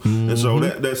belongs. And so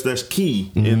that's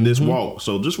key in this walk.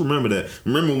 So just remember that.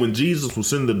 Remember when Jesus was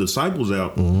sending the disciples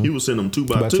out, he was sending them two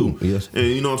by two. Yes. And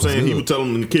you know what I'm saying? He would tell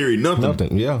them to carry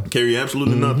nothing. Yeah. Carry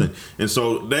absolutely nothing. And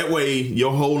so that way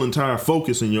your whole entire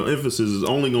focus and your emphasis is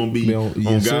only going to be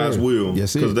on God's will.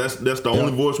 Because that's the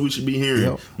only voice we should be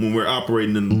hearing when we're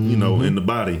operating in in the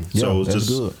body. So it's just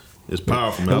good. It's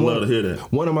powerful, man. I love to hear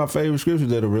that. One of my favorite scriptures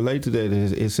that relate to that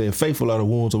is, it said, faithful are the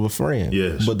wounds of a friend,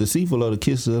 but deceitful are the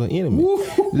kisses of the enemy.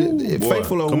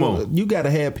 Faithful are you got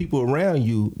to have people around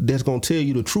you that's going to tell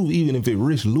you the truth, even if it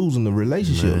risks losing the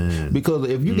relationship. Man. Because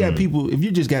if you got people, if you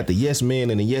just got the yes man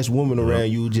and the yes woman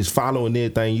around you just following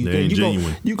everything,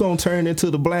 you going to turn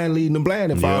into the blind leading the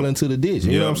blind and fall into the ditch.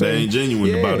 You know what I'm saying? They ain't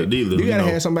genuine about it either. You got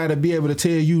to have somebody to be able to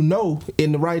tell you no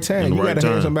in the right time. You got to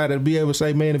have somebody to be able to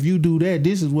say, man, if you do that,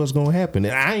 this is what's going to happen,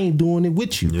 and I ain't doing it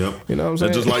with you. Yep. You know what I'm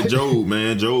saying? That's just like Job,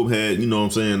 man. Job had,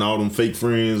 all them fake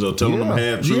friends or telling him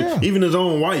half truth. Yeah. Even his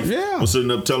own wife was sitting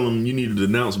up telling him, you need to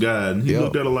denounce God. And he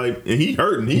looked at her like, and he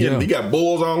hurting. He got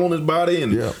boils all on his body,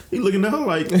 and he looking at her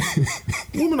like,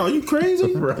 woman, are you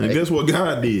crazy? Right. And guess what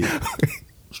God did?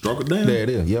 Struck her down. There it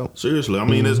is. Yep. Seriously. I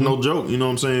mean, there's no joke. You know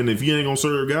what I'm saying? If you ain't going to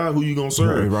serve God, who you going to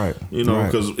serve? Right.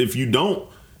 Because if you don't,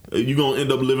 you're going to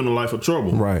end up living a life of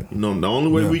trouble. Right. The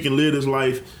only way we can live this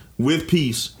life with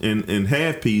peace and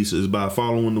have peace is by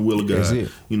following the will of God. That's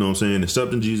it. You know what I'm saying?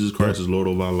 Accepting Jesus Christ as Lord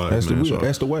of our life. That's the will.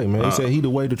 That's the way, man. He said he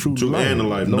the way, the truth, and the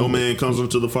life. No man comes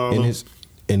unto the Father.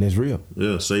 And it's real.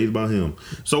 Yeah, saved by him.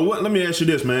 So let me ask you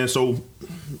this, man. So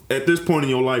at this point in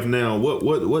your life now,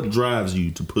 what drives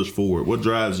you to push forward? What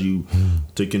drives you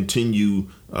to continue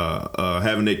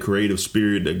having that creative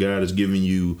spirit that God has given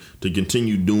you, to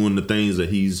continue doing the things that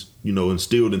he's,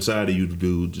 instilled inside of you to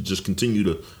do, to just continue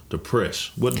to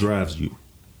press? What drives you?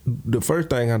 The first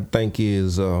thing I think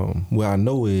is, I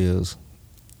know is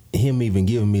him even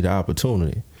giving me the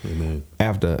opportunity. Amen.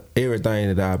 After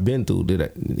everything that I've been through,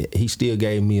 he still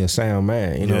gave me a sound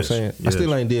mind. You know what I'm saying? Yes. I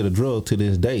still ain't did a drug to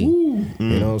this day. You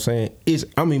know what I'm saying?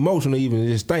 I'm emotional even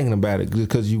just thinking about it,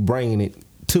 because you bringing it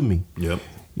to me. Yep.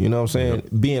 You know what I'm saying? Yep.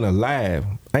 Being alive,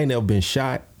 I ain't never been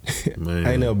shot.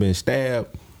 I ain't never been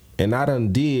stabbed. And I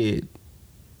done did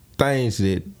things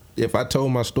that, if I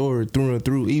told my story through and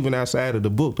through, even outside of the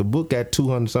book got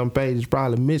 200-some pages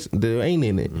probably missing. There ain't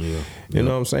in it. Yeah. You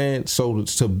know what I'm saying? So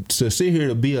to sit here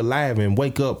to be alive and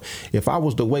wake up, if I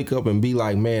was to wake up and be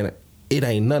like, man, it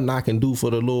ain't nothing I can do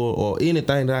for the Lord or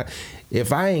anything how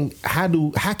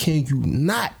can you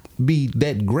not be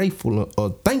that grateful or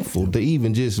thankful to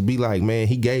even just be like, man,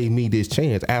 he gave me this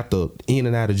chance after in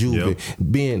and out of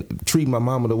juvie, treating my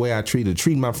mama the way I treated,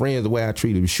 treating my friends the way I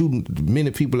treated, shooting many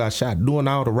people I shot, doing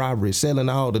all the robberies, selling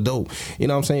all the dope, you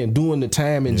know what I'm saying, doing the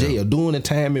time in jail, doing the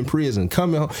time in prison,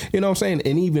 coming home, you know what I'm saying,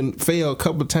 and even failed a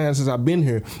couple of times since I've been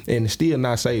here and still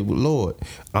not say, well, Lord,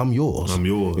 I'm yours. You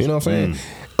know what I'm saying?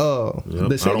 I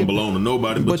don't belong to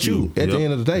nobody but you. At the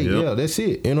end of the day, that's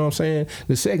it. You know what I'm saying?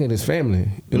 The second is family.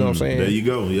 You know what I'm saying? There you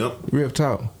go. Yep. Real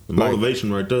talk. The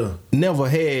motivation right there.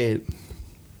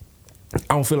 I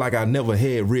don't feel like I never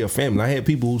had real family. I had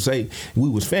people who say we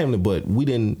was family, but we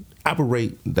didn't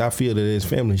operate, I feel that as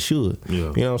family should. Yeah. You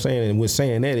know what I'm saying? And with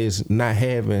saying that is not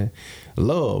having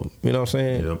love. You know what I'm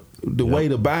saying? Yep. The way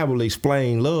the Bible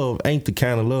explains love ain't the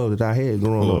kind of love that I had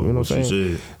growing up. You know what I'm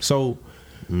saying? So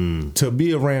to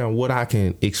be around what I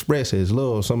can express as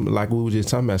love, something like we were just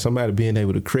talking about, somebody being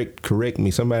able to correct me,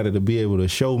 somebody to be able to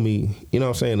show me, you know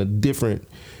what I'm saying, a different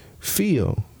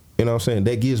feel. You know what I'm saying?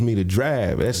 That gives me the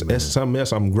drive. That's something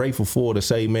else I'm grateful for, to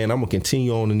say, man, I'm going to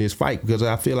continue on in this fight, because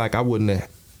I feel like I wouldn't have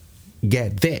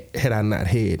got that had I not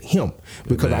had him,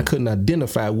 because I couldn't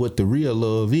identify what the real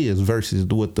love is versus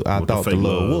what I thought the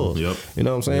love was. Yep. You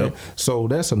know what I'm saying? Yep. So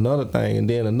that's another thing. And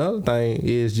then another thing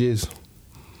is just,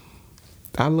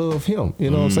 I love him. You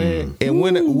know what I'm saying? And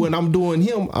when I'm doing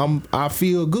him, I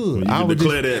feel good. You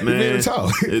declare that, man.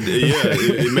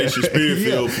 It makes your spirit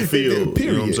feel fulfilled. Period.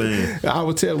 You know what I'm saying? I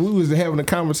would tell. We was having a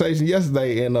conversation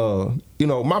yesterday, and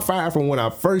my fire from when I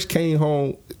first came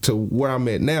home to where I'm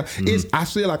at now, I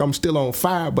feel like I'm still on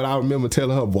fire. But I remember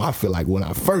telling her, "Boy, I feel like when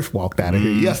I first walked out of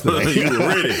here yesterday." You were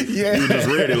ready. Yeah. You were just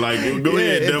ready. Like, go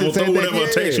ahead, devil. Throw whatever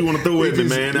text you want to throw at me,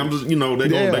 man. I'm just, they're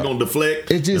gonna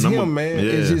deflect. It's just him, man.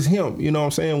 Yeah. It's just him. You know what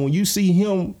I'm saying? When you see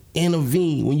him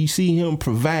intervene, when you see him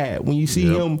provide, when you see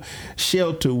him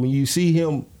shelter, when you see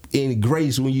him in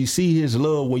grace, when you see his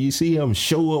love, when you see him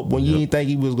show up when you didn't think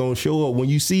he was gonna show up, when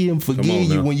you see him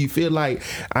forgive you, when you feel like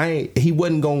he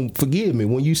wasn't gonna forgive me,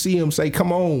 when you see him say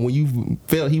come on, when you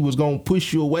felt he was gonna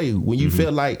push you away, when you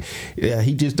felt like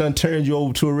he just done turned you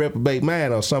over to a reprobate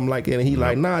mind or something like that, and he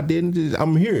like, nah, I didn't,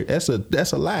 I'm here. That's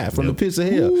a lie from the pits of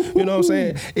hell. You know what I'm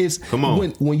saying? It's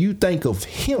when you think of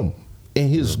him and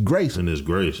his grace,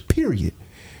 period.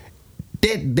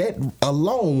 That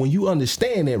alone, when you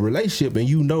understand that relationship and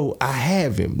you know I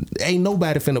have him, ain't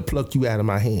nobody finna pluck you out of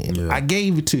my hand. I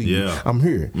gave it to you. I'm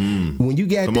here. When you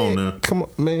got come on,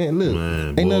 man, look,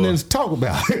 ain't nothing else to talk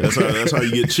about. That's how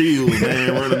you get chills,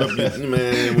 man. Running up,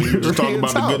 man. When you just talk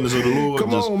about the goodness of the Lord.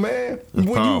 Come on, man.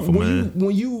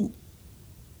 When you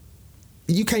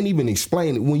can't even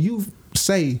explain it. When you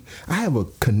say I have a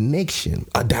connection,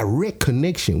 a direct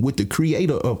connection with the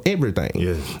creator of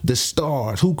everything. The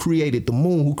stars, who created the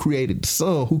moon, who created the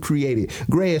sun, who created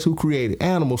grass, who created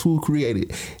animals, who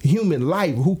created human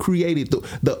life, who created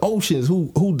the oceans,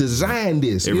 who designed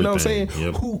this. Everything. You know what I'm saying?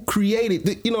 Who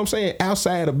created you know what I'm saying,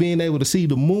 outside of being able to see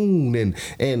the moon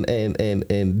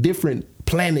and different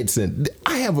planets, and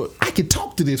I can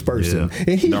talk to this person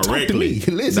and he talk to me.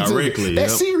 Listen directly. To me.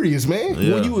 That's serious, man.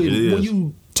 When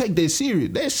you take that serious,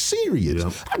 that's serious.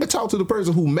 I can talk to the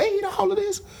person who made all of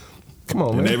this. Come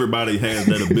on, man. And everybody has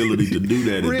that ability to do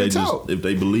that if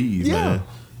they believe, man.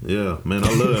 Yeah, man.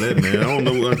 I love that, man. I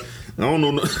don't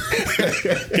know.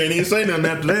 Can't even say nothing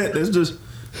after that. That's just,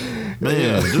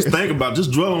 man. Just think about.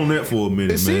 Just dwell on that for a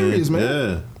minute, it's serious, man.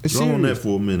 Yeah, dwell on that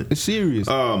for a minute. It's serious.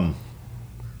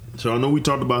 So I know we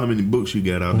talked about how many books you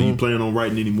got out. Do you plan on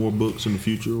writing any more books in the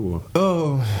future, or?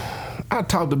 I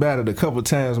talked about it a couple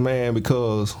times, man,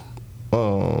 because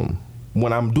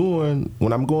when I'm going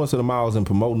to the malls and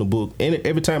promoting the book, and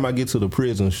every time I get to the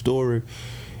prison story,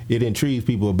 it intrigues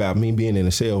people about me being in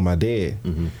a cell with my dad,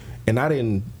 and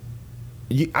I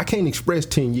can't express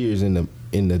 10 years in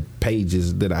the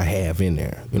pages that I have in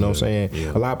there. You know what I'm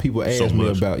saying? A lot of people ask me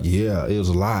about. It was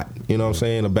a lot. You know what I'm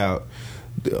saying about.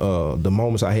 The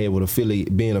moments I had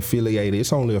with being affiliated,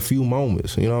 it's only a few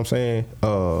moments. You know what I'm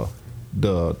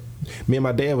saying? Me and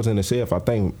my dad was in the cell for, I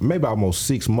think, maybe almost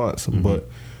 6 months, but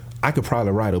I could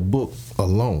probably write a book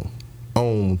alone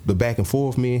on the back and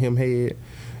forth me and him had.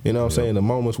 You know what I'm saying? The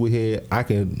moments we had,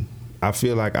 I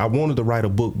feel like I wanted to write a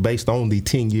book based on the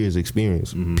 10 years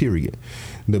experience, period.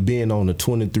 The being on the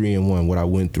 23-1, what I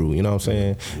went through, you know what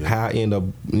I'm saying? How I end up,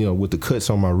 with the cuts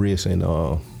on my wrist and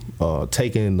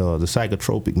taking the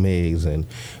psychotropic meds and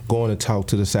going to talk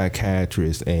to the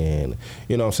psychiatrist, and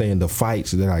you know what I'm saying, the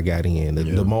fights that I got in,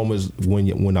 the moments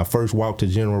when I first walked to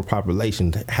general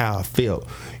population, how I felt,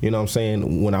 you know what I'm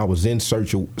saying, when I was in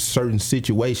search of certain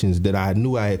situations that I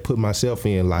knew I had put myself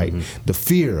in, like the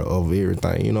fear of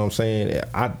everything, you know what I'm saying.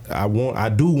 I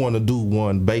do want to do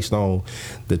one based on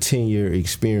the 10-year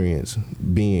experience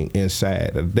being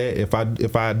inside that.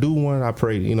 If I do one, I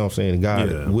pray, you know what I'm saying,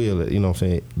 God will it, you know what I'm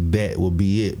saying, that will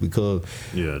be it, because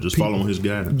just following his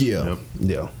guidance. I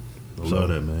love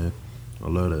that, man. I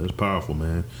love that. It's powerful,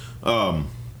 man.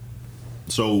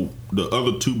 So the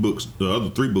other 3 books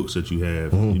that you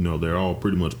have, they're all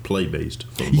pretty much play based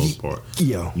for the most part.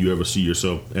 You ever see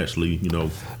yourself actually,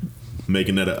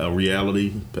 making that a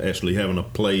reality, actually having a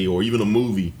play or even a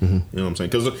movie? You know what I'm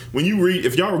saying? Because when you read,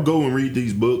 if y'all go and read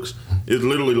these books, it's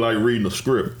literally like reading a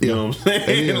script. You know what I'm saying?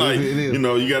 It is.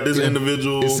 You got this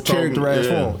individual. It's characterized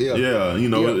form.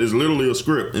 It's literally a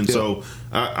script. And so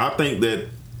I think that,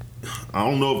 I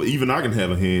don't know if even I can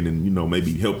have a hand in,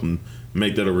 maybe helping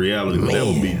make that a reality, but that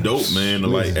would be dope, man, to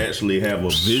like actually have a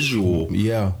visual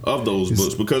of those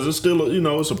books, because it's still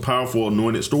it's a powerful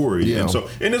anointed story, and so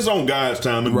it's on God's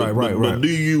time, but do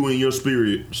you in your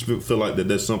spirit feel like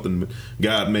that's something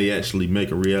God may actually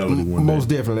make a reality one day? Most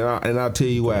definitely, and I'll tell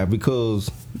you why,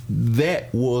 because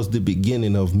that was the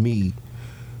beginning of me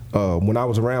when I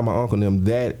was around my uncle and them.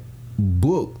 That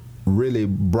book really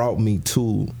brought me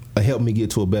to helped me get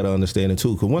to a better understanding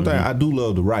too. Because one thing I do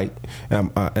love to write,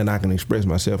 and I can express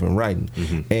myself in writing.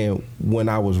 And when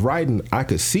I was writing, I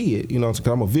could see it. Because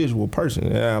I'm a visual person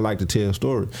and I like to tell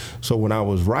stories. So when I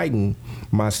was writing,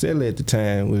 my seller at the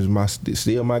time was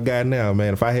still my guy now,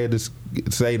 man. If I had to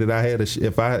say that I had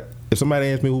if somebody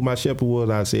asked me who my shepherd was,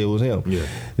 I'd say it was him. Yeah.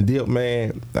 Dip,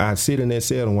 man, I'd sit in that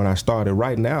cell, and when I started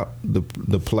writing out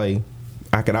the play,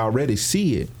 I could already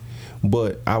see it.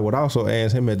 But I would also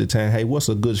ask him at the time, hey, what's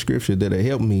a good scripture that'll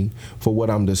help me for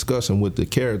what I'm discussing with the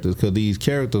characters? Because these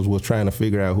characters was trying to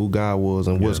figure out who God was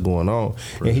and what's going on.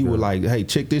 And he would like, hey,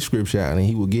 check this scripture out. And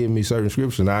he would give me certain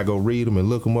scriptures, and I'd go read them and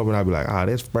look them up, and I'd be like,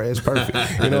 that's perfect.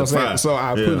 You know what I'm saying? So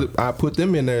I put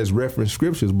them in there as reference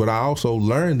scriptures, but I also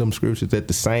learned them scriptures at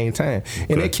the same time.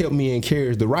 And that kept me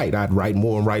encouraged to write. I'd write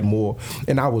more and write more.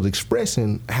 And I was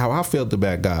expressing how I felt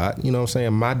about God. You know what I'm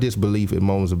saying? My disbelief at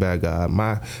moments about God,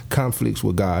 my conflicts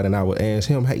with God, and I would ask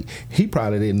him, hey, he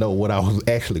probably didn't know what I was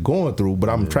actually going through, but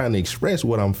I'm trying to express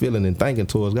what I'm feeling and thinking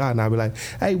towards God, and I'd be like,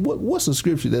 hey, what's a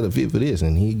scripture that'll fit for this?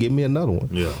 And he'd give me another one.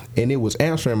 Yeah. And it was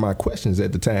answering my questions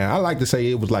at the time. I like to say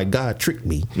it was like God tricked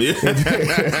me. Yeah.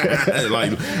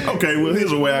 Like, okay, well,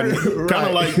 here's a way kind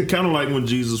of like when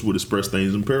Jesus would express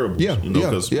things in parables. Yeah.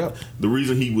 Because the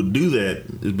reason he would do that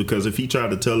is because if he tried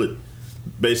to tell it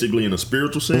basically in a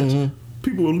spiritual sense,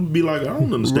 people would be like, I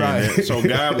don't understand that. So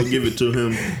God would give it to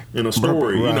him in a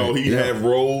story. He'd have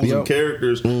roles and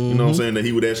characters, you know what I'm saying, that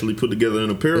he would actually put together in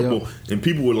a parable. And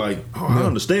people were like, oh, I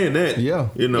understand that.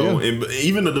 And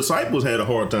even the disciples had a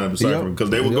hard time deciphering because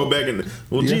they would go back and,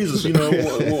 well, Jesus,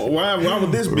 why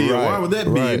would this be? Or why would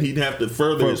that be? And he'd have to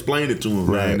further explain it to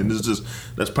him, man. And it's just,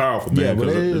 that's powerful, man. Yeah, but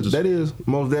that is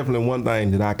most definitely one thing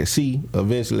that I could see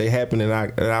eventually happen. And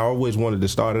I always wanted to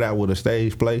start it out with a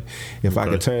stage play. If I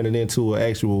could turn it into an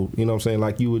actual, you know what I'm saying,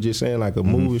 like you were just saying, like a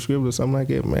movie script or something like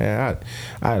that, man,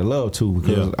 I'd love to,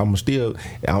 because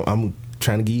I'm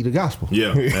trying to give you the gospel. Yeah,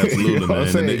 absolutely,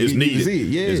 man. And it's needed.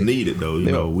 It's needed,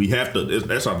 though. We have to.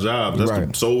 That's our job. That's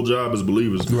the sole job as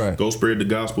believers. Go spread the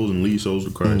gospels and lead souls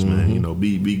to Christ, man.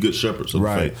 Be good shepherds of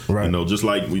the faith. Just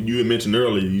like you had mentioned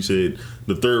earlier, you said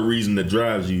the third reason that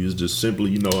drives you is just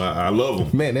simply, I love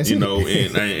them. Man, that's it.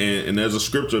 And there's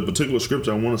a particular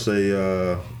scripture I want to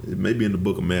say, it may be in the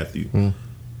book of Matthew,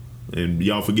 and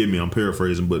y'all forgive me, I'm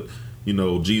paraphrasing, but.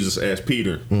 Jesus asked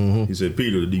Peter, he said,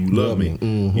 Peter, do you love me?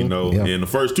 And the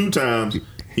first two times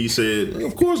he said,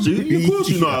 of course, Jesus, of course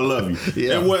you know I love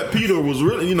you. And what Peter was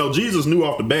really, Jesus knew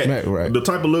off the bat, the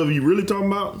type of love you really talking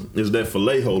about is that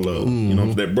phileo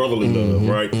love, that brotherly love,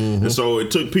 right? And so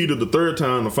it took Peter the third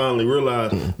time to finally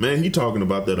realize, man, he talking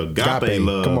about that agape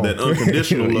love, that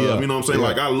unconditional love. You know what I'm saying?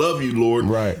 Like, I love you, Lord,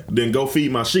 then go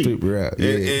feed my sheep.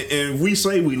 And we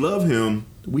say we love him,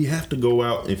 we have to go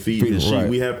out and feed his sheep.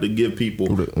 We have to give people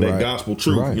that gospel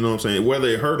truth. You know what I'm saying? Whether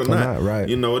it hurt or not,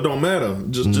 it don't matter.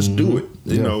 Just do it.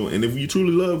 You know, and if you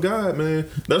truly love God, man,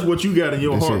 that's what you got in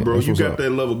your heart, bro. You got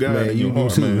that love of God in your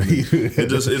heart, man.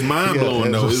 It's mind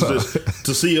blowing though. It's just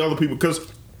to see other people, because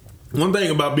one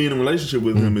thing about being in a relationship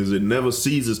with him is it never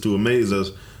ceases to amaze us.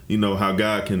 How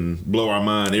God can blow our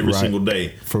mind every single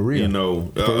day. For real.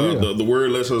 The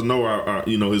word lets us know our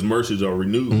his mercies are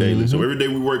renewed daily. So every day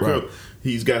we wake up,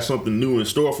 he's got something new in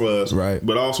store for us. Right.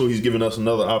 But also he's giving us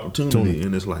another opportunity.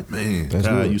 And it's like, man, that's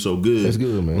God, you so good. That's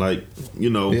good, man. Like,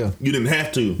 you didn't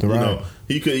have to.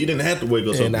 He didn't have to wake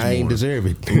us up. And I ain't deserve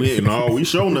it. We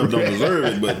sure enough don't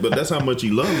deserve it. But that's how much he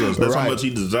loves us. That's how much he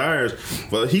desires.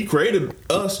 But he created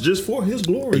us just for his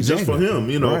glory, just for him.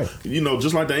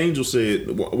 Just like the angel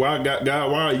said, why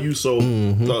God, why are you so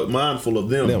mindful of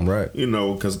them?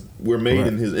 Because we're made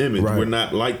in his image. We're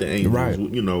not like the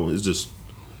angels. It's just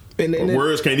and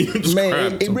words can't even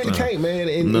describe it. It really can't, man.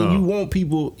 And you want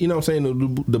people, you know what I'm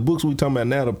saying, the books we talking about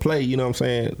now to play, you know what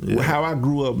I'm saying, how I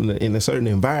grew up in a certain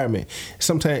environment,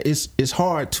 sometimes it's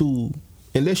hard to,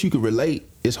 unless you can relate,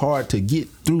 it's hard to get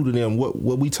through to them what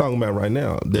we talking about right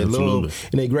now. That love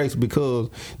and that grace, because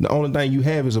the only thing you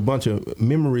have is a bunch of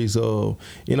memories of,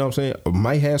 you know what I'm saying,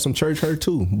 might have some church hurt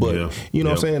too, but you know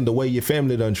what I'm saying, the way your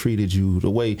family done treated you, the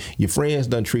way your friends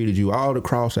done treated you, all the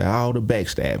crossing, all the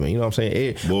backstabbing, you know what I'm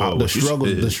saying, the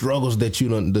struggles that you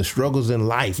done, the struggles in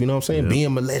life, you know what I'm saying,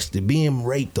 being molested, being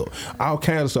raped, all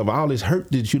kinds of stuff, all this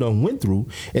hurt that you done went through,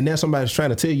 and then somebody's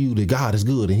trying to tell you that God is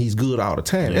good and he's good all the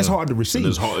time. That's hard to receive. And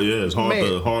it's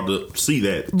hard to see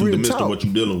that through the midst of what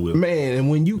you're dealing with, man. And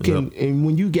when you can, and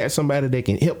when you got somebody that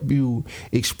can help you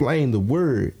explain the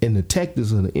word and the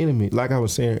tactics of the enemy, like I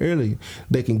was saying earlier,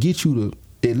 they can get you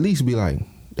to at least be like,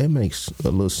 that makes a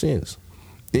little sense.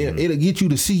 It'll get you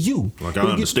to see you. Like, I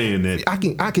understand that.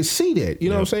 I can see that. You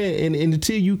know what I'm saying? And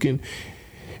until you can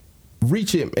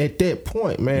reach him at that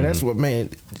point, man. That's what,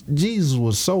 man. Jesus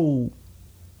was so.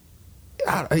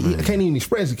 I can't even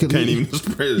express it.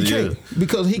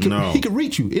 Because he could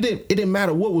reach you. It didn't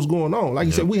matter what was going on. Like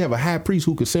you said, we have a high priest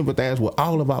who could sympathize with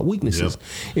all of our weaknesses.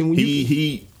 And when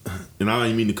and I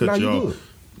didn't mean to cut you off.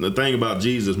 The thing about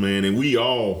Jesus, man, and we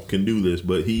all can do this,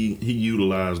 but he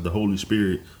utilized the Holy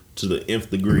Spirit to the nth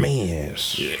degree. Man.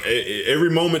 Every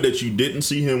moment that you didn't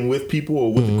see him with people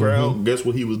or with the crowd, guess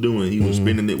what he was doing? He was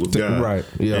spending it with God. Right.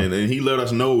 Yeah. And he let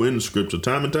us know in the scripture,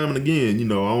 time and time and again,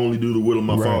 I only do the will of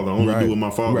my Father. I only do what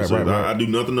my Father says. I do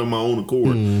nothing of my own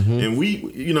accord. And we,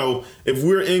 if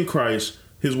we're in Christ,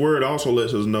 his word also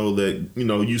lets us know that,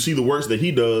 you see the works that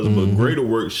he does, but greater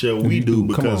works shall we do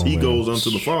because he goes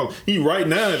unto the Father. He right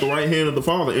now at the right hand of the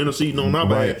Father interceding on our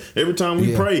behalf. Every time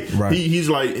we pray, he's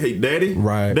like, hey, Daddy,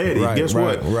 guess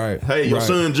what? Hey, your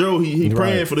son Joe, he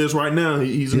praying for this right now.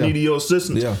 He's in need of your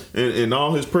assistance. And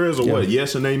all his prayers are what?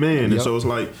 Yes and amen. And so it's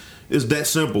like, it's that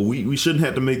simple. We shouldn't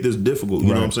have to make this difficult. You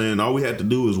know what I'm saying? All we have to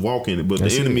do is walk in it. But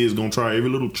the enemy is going to try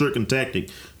every little trick and tactic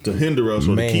to hinder us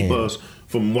or to keep us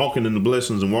from walking in the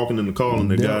blessings and walking in the calling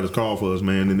that God has called for us,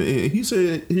 man. And he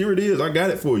said, here it is. I got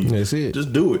it for you. That's it.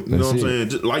 Just do it. You know what I'm saying?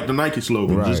 Just like the Nike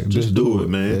slogan. Just do it,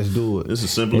 man. Let's do it. It's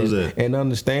as simple as that. And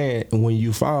understand, when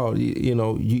you fall,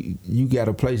 you got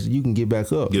a place you can get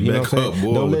back up. Get back up,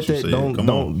 boy. Don't let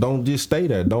that. Don't just stay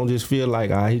there. Don't just feel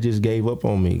like he just gave up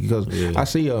on me. Because I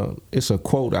see it's a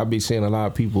quote. I be seeing a lot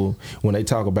of people when they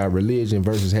talk about religion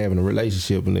versus having a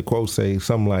relationship, and the quote say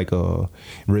something like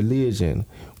religion.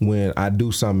 When I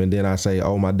do something, and then I say,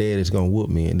 "Oh, my dad is gonna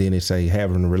whoop me," and then they say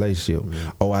having a relationship.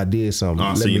 Oh, I did something.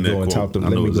 Let me go and talk to.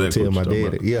 Let me go tell my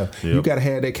dad. You gotta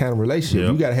have that kind of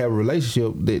relationship. You gotta have a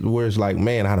relationship where it's like,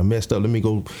 man, I done messed up. Let me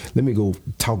go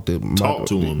talk to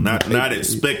him. Not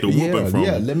expect a whooping from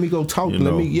him. Let me go talk.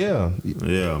 Yeah,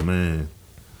 man.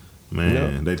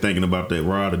 Man, they thinking about that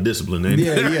rod of discipline. They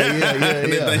thinking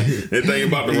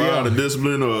about the rod of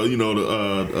discipline, or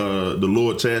the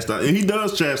Lord chastise, and He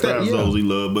does chastise those He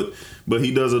loves, but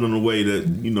He does it in a way that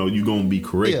you're gonna be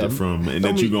corrected from, and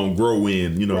that you're gonna grow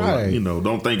in.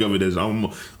 Don't think of it as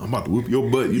I'm about to whoop your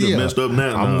butt. You done messed up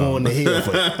now. I'm going to hell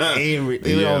for every.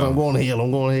 I'm going to hell.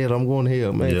 I'm going to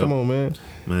hell. Man, come on, man.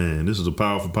 Man, this is a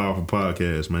powerful, powerful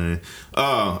podcast, man.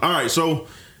 All right, so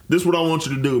this is what I want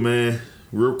you to do, man.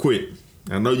 Real quick,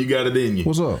 I know you got it in you.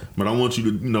 What's up? But I want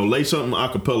you to, lay something a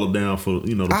cappella down for,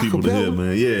 the people to hear,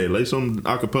 man. Yeah, lay something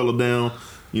a cappella down,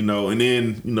 and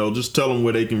then, just tell them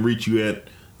where they can reach you at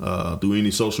through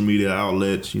any social media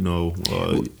outlets,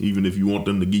 even if you want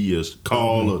them to give you a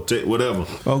call or whatever.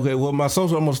 Okay, well, I'm going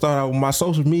to start out with my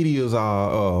social medias.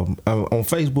 On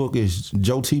Facebook is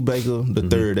Joe T. Baker the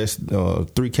third. That's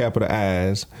 3 capital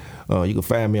I's. You can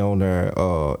find me on there.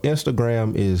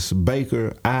 Instagram is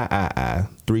Baker III,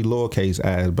 3 lowercase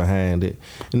I's behind it.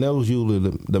 And those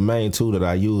usually the main 2 that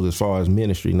I use as far as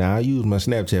ministry. Now, I use my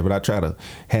Snapchat, but I try to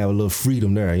have a little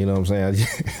freedom there, you know what I'm saying?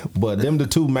 But them the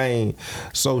 2 main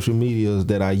social medias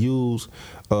that I use.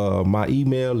 My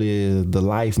email is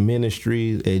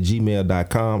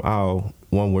thelifeministries@gmail.com. All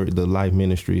one word, the Life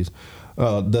Ministries.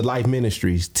 The Life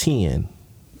Ministries 10.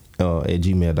 At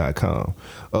gmail.com.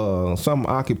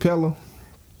 Something acapella.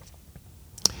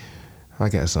 I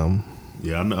got something.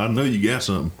 Yeah, I know you got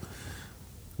something.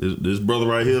 This brother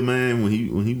right here, man,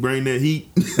 when he bring that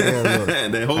heat,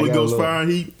 that Holy Ghost fire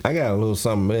heat. I got a little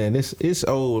something, man. It's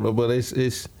old, but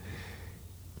it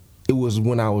was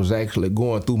when I was actually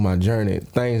going through my journey,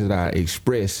 things that I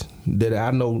expressed that I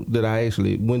know that I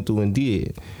actually went through and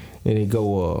did. And it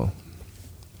go,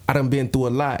 I done been through a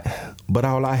lot, but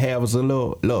all I have is a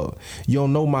little love. You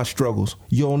don't know my struggles.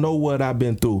 You don't know what I've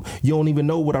been through. You don't even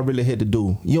know what I really had to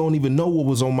do. You don't even know what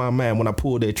was on my mind when I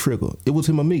pulled that trigger. It was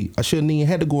him or me. I shouldn't even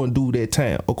had to go and do that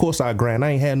time. Of course I grind. I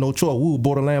ain't had no choice. We were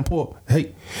borderline poor.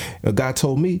 Hey, God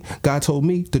told me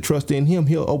to trust in Him.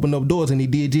 He'll open up doors, and He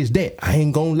did just that. I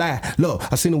ain't gonna lie.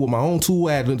 Look, I seen it with my own 2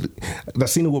 eyes. I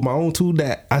seen it with my own 2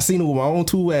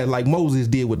 eyes, like Moses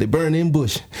did with the burning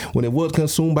bush when it was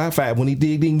consumed by fire. When he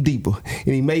digged in deeper,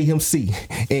 and He made him see,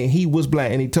 and he was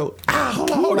blind, and he told, hold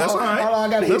on, that's all right. Hold on, I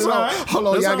gotta hit it off. Hold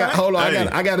on,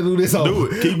 I gotta do this. Do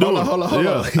it. Keep doing it. Hold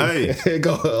on. Hey,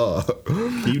 go.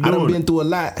 Keep doing I done been through a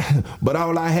lot, but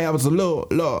all I have is a little.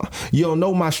 You don't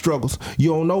know my struggles. You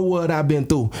don't know what I've been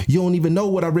through. You don't even know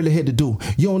what I really had to do.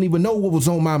 You don't even know what was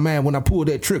on my mind when I pulled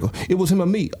that trigger. It was him or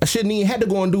me. I shouldn't even had to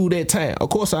go and do that time. Of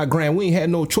course I grind. We ain't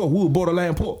had no choice. We were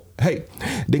borderline poor. Hey,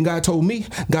 then God told me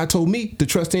to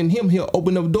trust in him. He'll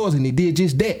open up doors, and he did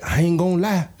just that. I ain't gonna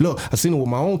lie. Look, I seen it with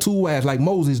my own two eyes, like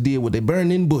Moses did with the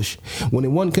burning bush. When it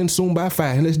wasn't consumed by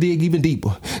fire, and let's dig even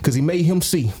deeper, because he made him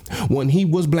see when he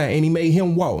was blind, and he made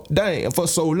him walk. Dang, for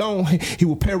so long, he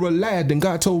was paralyzed. Then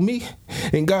God told me,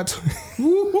 and God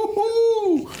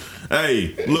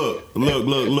Hey, look.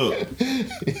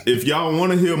 If y'all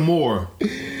want to hear more,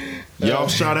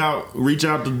 y'all reach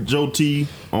out to Joe T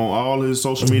on all his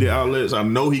social media outlets. I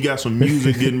know he got some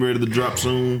music getting ready to drop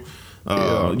soon.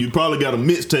 You probably got a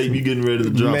mixtape you getting ready to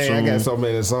drop soon. Man, I got so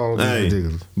many songs. Hey,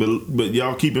 but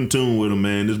y'all keep in tune with him,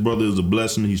 man. This brother is a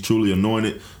blessing. He's truly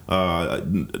anointed.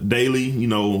 Daily, you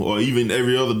know, or even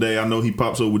every other day, I know he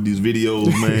pops up with these videos,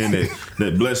 man,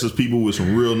 that blesses people with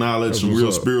some real knowledge, some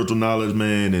real spiritual knowledge,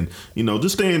 man. And, you know,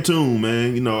 just stay in tune,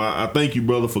 man. You know, I thank you,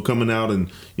 brother, for coming out and,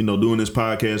 you know, doing this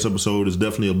podcast episode. It's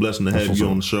definitely a blessing to have you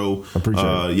on the show. I appreciate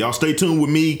it. Y'all stay tuned with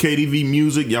me, KDV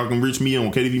Music. Y'all can reach me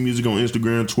on KDV Music on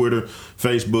Instagram, Twitter,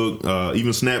 Facebook,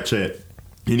 even Snapchat.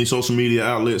 Any social media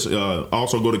outlets.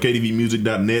 Also go to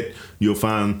kdvmusic.net. You'll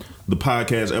find the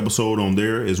podcast episode on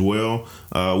there as well.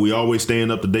 We always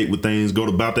staying up to date with things. Go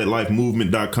to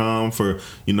aboutthatlifemovement.com for,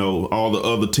 you know, all the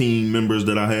other team members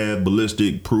that I have,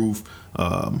 Ballistic, Proof,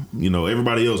 you know,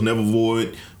 everybody else, Never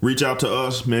Void. Reach out to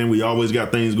us, man. We always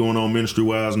got things going on ministry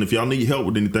wise, and if y'all need help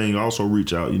with anything, also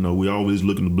reach out. You know, we always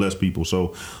looking to bless people.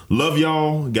 So love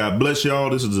y'all. God bless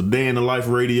y'all. This is a Day in the Life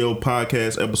Radio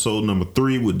podcast episode number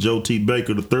 3 with Joe T.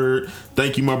 Baker III.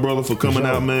 Thank you, my brother, for coming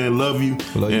out, man. Love you.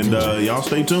 And y'all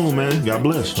stay tuned, man. God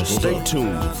bless. Stay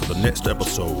tuned for the next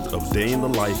episode of Day in the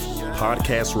Life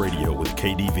podcast radio with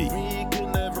KDV.